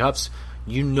Stanley Cups,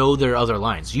 you know their other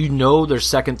lines. You know their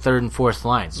second, third, and fourth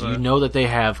lines. Right. You know that they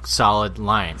have solid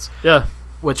lines. Yeah.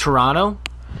 With Toronto,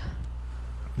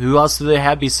 who else do they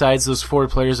have besides those four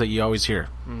players that you always hear?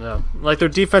 No. Like, their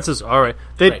defense is all right.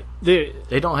 They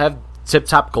don't have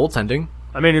tip-top goaltending.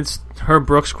 I mean, it's Herb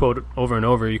Brooks quote over and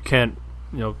over. You can't,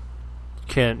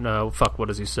 what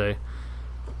does he say?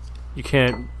 You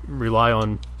can't rely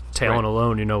on talent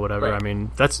alone, whatever. Right. I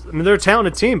mean, they're a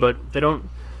talented team, but they don't.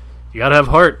 You gotta have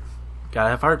heart. Gotta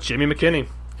have heart. Jimmy McKinney,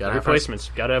 Gotta have replacements.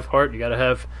 You gotta have heart. You gotta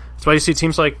have. That's why you see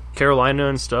teams like Carolina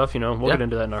and stuff. We'll get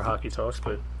into that in our hockey talks,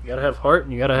 but you gotta have heart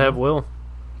and you gotta have will.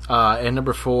 And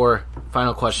number 4,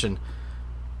 final question: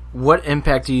 what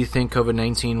impact do you think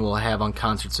COVID-19 will have on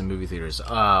concerts and movie theaters?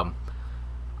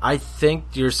 I think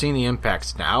you're seeing the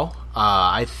impacts now.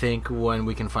 I think when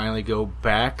we can finally go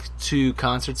back to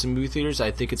concerts and movie theaters,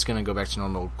 I think it's going to go back to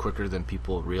normal quicker than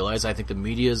people realize. I think the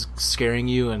media is scaring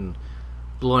you and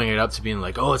blowing it up to being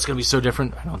like, oh, it's going to be so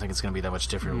different. I don't think it's going to be that much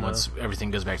different once everything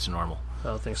goes back to normal. I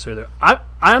don't think so either. I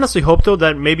honestly hope, though,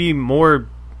 that maybe more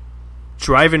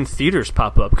drive-in theaters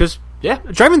pop up, because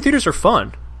drive-in theaters are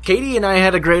fun. Katie and I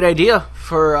had a great idea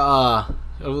for,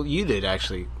 well, you did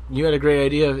actually. You had a great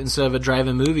idea. Instead of a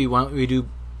drive-in movie, why don't we do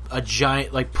a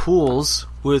giant, like, pools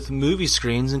with movie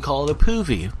screens and call it a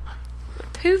poovie?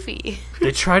 Poovie.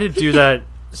 They tried to do that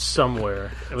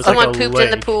somewhere. It was Someone like a pooped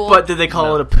lake. in the pool. But did they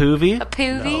call it a poovie? A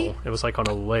poovie? No, it was like on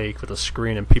a lake with a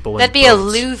screen and people That'd in be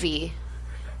boats. a louvie.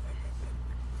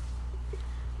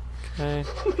 Okay.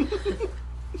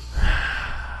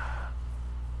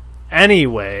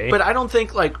 Anyway. But I don't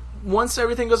think, like, once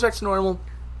everything goes back to normal,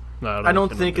 No, I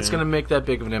don't think it's going to make that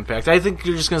big of an impact. I think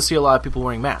you're just going to see a lot of people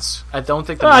wearing masks. I don't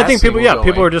think I think people,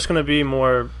 people are just going to be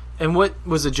more. And what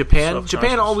was it, Japan? Self-conscious.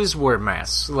 Japan always wore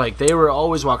masks. Like, they were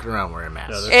always walking around wearing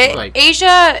masks.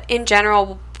 Asia, in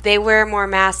general, they wear more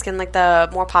masks in, like, the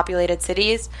more populated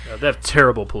cities. Yeah, they have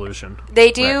terrible pollution.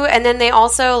 They do, and then they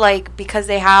also, like, because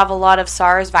they have a lot of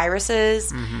SARS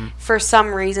viruses, for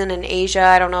some reason in Asia,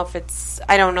 I don't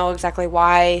know exactly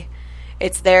why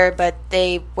it's there, but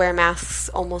they wear masks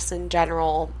almost in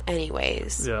general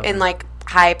anyways, in, like,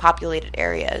 high populated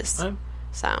areas.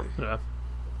 So. Yeah.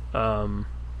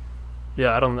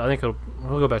 I think it'll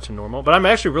go back to normal. But I'm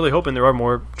actually really hoping there are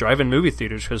more drive-in movie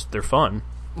theaters because they're fun.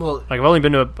 Well, like I've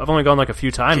only gone like a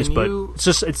few times, but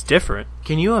it's different.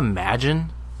 Can you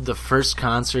imagine the first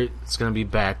concert that's going to be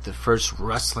back, the first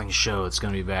wrestling show that's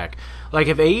going to be back? Like,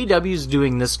 if AEW is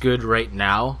doing this good right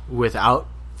now without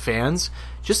fans,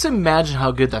 just imagine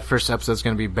how good that first episode is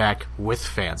going to be back with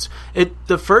fans.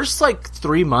 The first, like,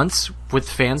 3 months with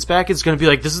fans back, it's going to be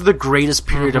like, this is the greatest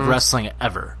period of wrestling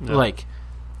ever. Yeah. Like,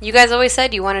 you guys always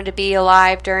said you wanted to be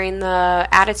alive during the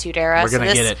Attitude Era. We're going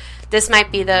to get it. This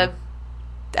might be the,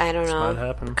 I don't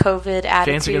know, COVID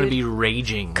attitude. Fans are going to be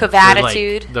raging.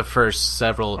 COVID-attitude. Like, the first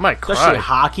several, I might cry. especially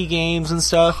hockey games and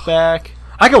stuff back.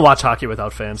 I can watch hockey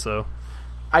without fans, though.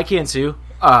 I can too.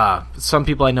 Some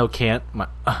people I know can't. My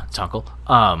uncle.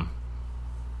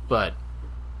 But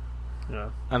yeah,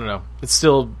 I don't know. It's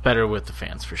still better with the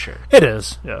fans for sure. It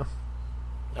is. Yeah.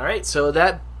 All right, so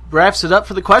that wraps it up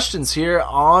for the questions here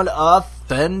on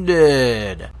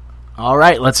Offended. All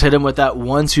right, let's hit him with that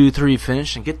 1, 2, 3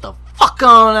 finish and get the fuck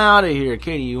on out of here.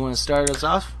 Katie, you want to start us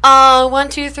off? 1,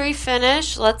 2, 3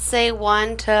 finish. Let's say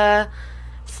 1 to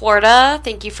Florida.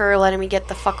 Thank you for letting me get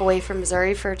the fuck away from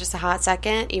Missouri for just a hot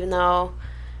second, even though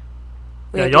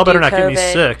y'all better not get me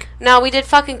sick. No, we did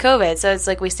fucking COVID, so it's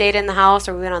like we stayed in the house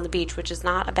or we went on the beach, which is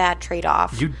not a bad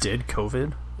trade-off. You did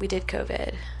COVID? We did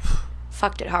COVID.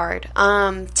 Fucked it hard.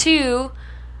 2,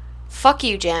 fuck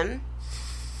you, Jim.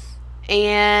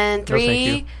 And 3, thank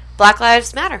you. Black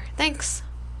Lives Matter. Thanks.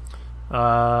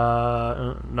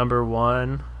 Number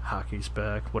 1, hockey's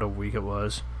back. What a week it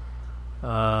was.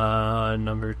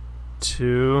 Number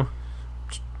 2,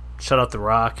 shout out The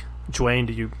Rock. Dwayne,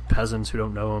 to you peasants who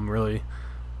don't know him, really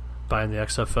buying the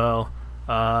XFL.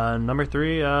 Number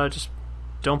 3, just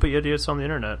don't be idiots on the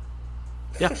internet.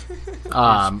 Yeah. Just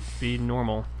be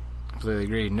normal. Completely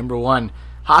agree. Number 1,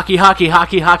 hockey, hockey,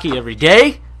 hockey, hockey every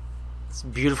day. It's a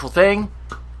beautiful thing,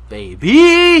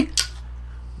 baby.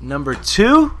 Number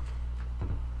 2,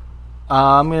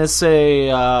 I'm going to say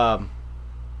shout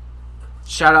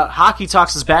out, Hockey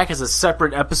Talks is back as a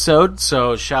separate episode,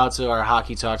 so shout out to our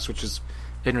Hockey Talks, which has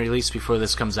been released before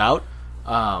this comes out.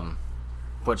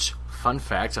 Which, fun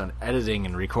fact, on editing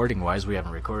and recording wise, we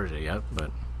haven't recorded it yet,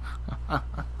 but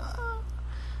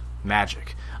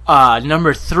magic.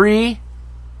 Number 3,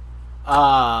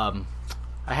 I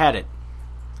had it.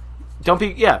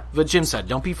 What Jim said.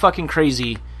 Don't be fucking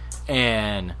crazy,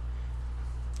 and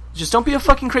just don't be a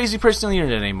fucking crazy person on the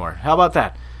internet anymore. How about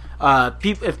that?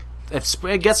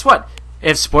 guess what?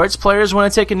 If sports players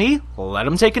want to take a knee, let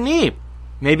them take a knee.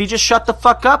 Maybe just shut the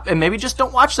fuck up and maybe just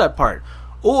don't watch that part.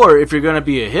 Or if you're going to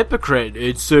be a hypocrite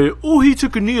and say, oh, he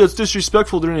took a knee, that's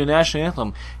disrespectful during the national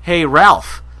anthem. Hey,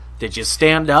 Ralph, did you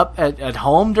stand up at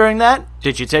home during that?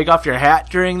 Did you take off your hat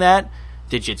during that?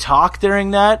 Did you talk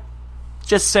during that?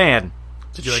 Just saying.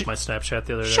 Did you like my Snapchat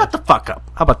the other day? Shut the fuck up.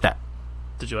 How about that?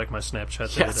 Did you like my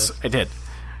Snapchat the other day? Yes, I did.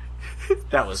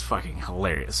 That was fucking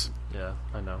hilarious. Yeah,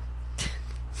 I know.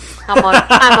 I'm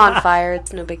on fire.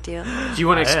 It's no big deal. Do you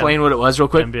want to explain what it was real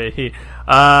quick? NBA Heat.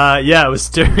 Yeah, it was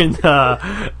during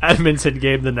the Edmonton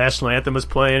game. The national anthem was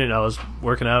playing, and I was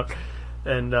working out,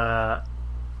 and I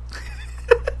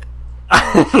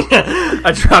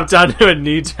dropped down to a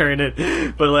knee during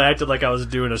it, but I acted like I was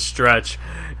doing a stretch.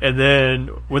 And then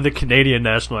when the Canadian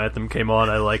national anthem came on,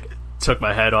 I took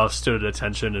my head off, stood at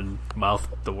attention, and mouthed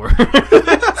the word.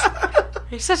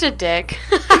 You're such a dick.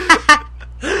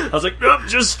 I was like, nope,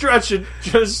 just stretching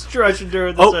during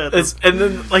this anthem. And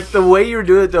then the way you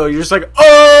do it though, you're just like,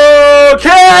 oh,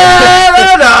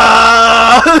 Canada!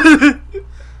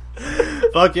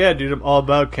 Fuck yeah, dude, I'm all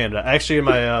about Canada. Actually, in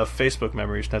my Facebook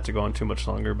memories, not to go on too much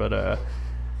longer, but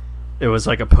it was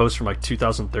a post from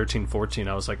 2013-14.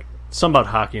 I was like, something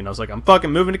about hockey, and I was like, I'm fucking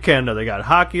moving to Canada. They got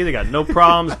hockey, they got no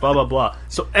problems, blah, blah, blah.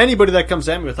 So anybody that comes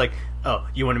at me with oh,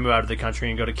 you want to move out of the country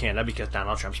and go to Canada because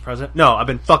Donald Trump's president? No, I've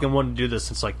been fucking wanting to do this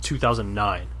since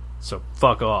 2009. So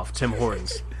fuck off, Tim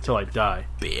Hortons, till I die.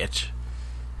 Bitch.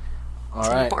 All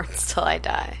right. Tim Hortons till I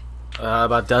die.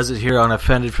 About does it here on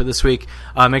Offended for this week.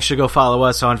 Make sure to go follow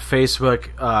us on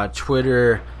Facebook,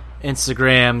 Twitter,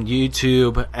 Instagram,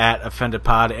 YouTube at Offended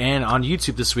Pod, and on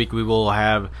YouTube this week we will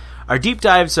have our deep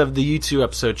dives of the YouTube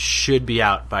episode should be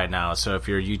out by now. So if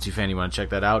you're a YouTube fan, you want to check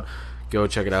that out, go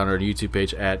check it out on our YouTube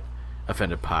page at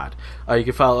Offended Pod. You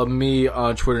can follow me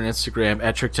on Twitter and Instagram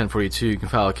at Trick1042. You can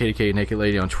follow KDK Naked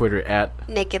Lady on Twitter at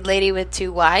Naked Lady with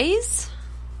 2 Y's.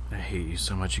 I hate you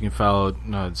so much. You can follow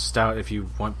Stout if you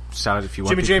want.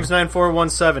 Jimmy James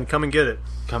 9417. Come and get it.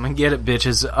 Come and get it,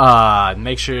 bitches.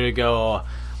 Make sure to go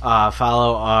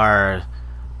follow our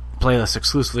playlist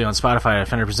exclusively on Spotify.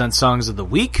 Offender Presents Songs of the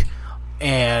Week,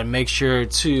 and make sure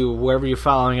to wherever you're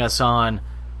following us on,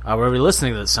 wherever you're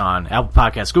listening to this on, Apple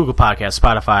Podcasts, Google Podcasts,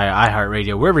 Spotify,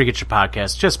 iHeartRadio, wherever you get your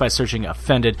podcasts, just by searching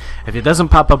Offended. If it doesn't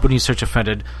pop up when you search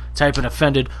Offended, type in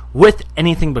Offended with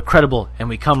anything but credible, and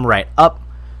we come right up.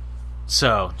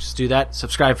 So, just do that.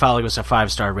 Subscribe, follow, give us a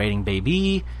 5-star rating,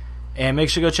 baby. And make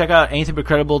sure to go check out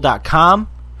anythingbutcredible.com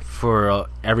for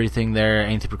everything there.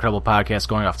 Anything But Credible podcast,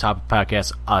 Going Off Topic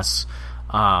podcast, us.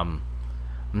 I'm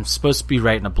supposed to be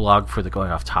writing a blog for the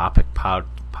Going Off Topic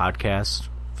podcast,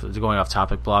 for the Going Off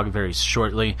Topic blog very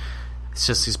shortly. It's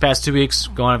just these past 2 weeks,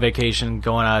 going on vacation,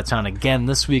 going out of town again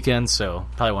this weekend, so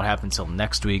probably won't happen until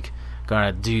next week.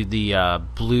 Going to do the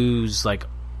blues,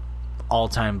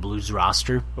 all-time blues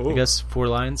roster. Ooh. I guess 4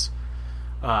 lines.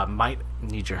 Might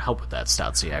need your help with that,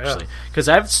 Stoutsy, actually, because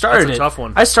I've started That's a tough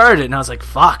one. I started it and I was like,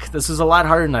 "Fuck, this is a lot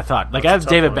harder than I thought." I have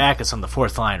David Backus on the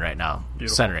 4th line right now,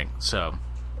 centering. So,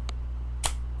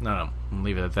 no, I'll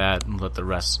leave it at that and let the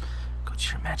rest go to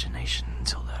your imagination.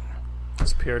 Until then,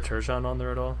 is Pierre Turgeon on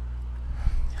there at all?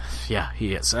 Yeah,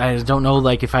 he is. I don't know,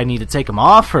 if I need to take him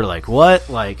off or what.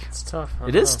 It's tough.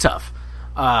 It is tough.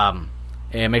 And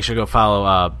make sure to go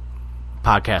follow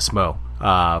Podcast Mo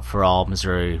for all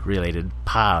Missouri-related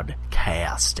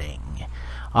podcasting.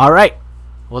 All right.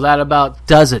 Well, that about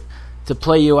does it. To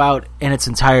play you out in its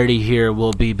entirety here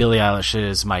will be Billie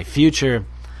Eilish's My Future.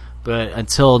 But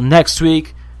until next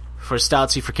week, for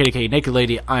Stoutsy, for KDK Naked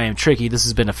Lady, I am Tricky. This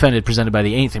has been Offended, presented by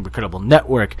the Anything But Credible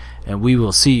Network. And we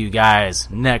will see you guys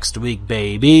next week,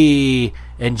 baby.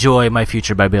 Enjoy My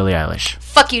Future by Billie Eilish.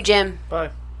 Fuck you, Jim.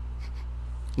 Bye.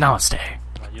 Namaste.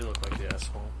 You look like the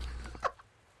asshole.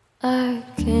 I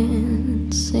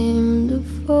can't seem to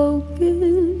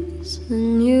focus,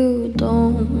 and you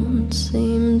don't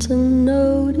seem to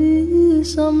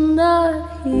notice I'm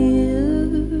not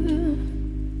here.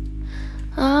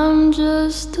 I'm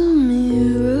just a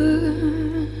mirror.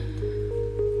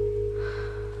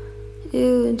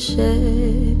 You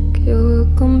check your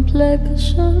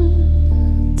complexion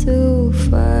to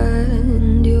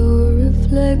find your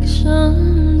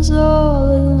reflections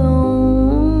all alone.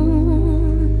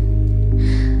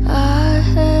 I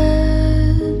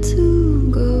had to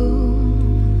go.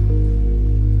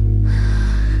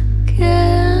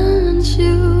 Can't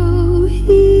you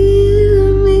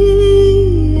hear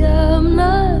me? I'm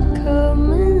not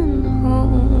coming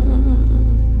home.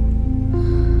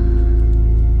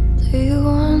 Do you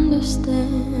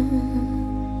understand?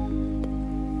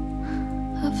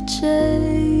 I've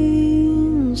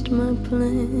changed my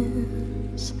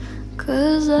plans.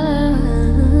 'Cause I'm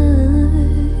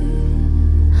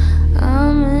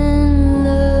in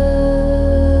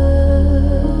love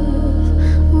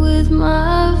with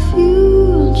my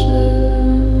future.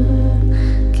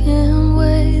 Can't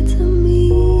wait to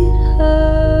meet her.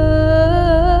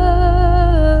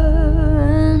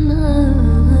 And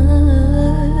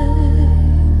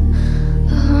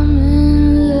I'm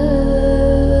in love,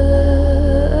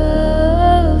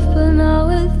 but not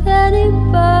with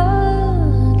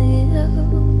anybody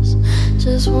else.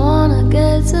 Just wanna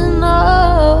get to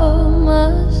know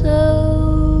myself.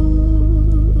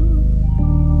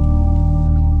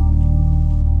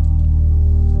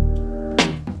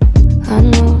 I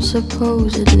know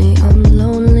supposedly I'm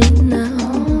lonely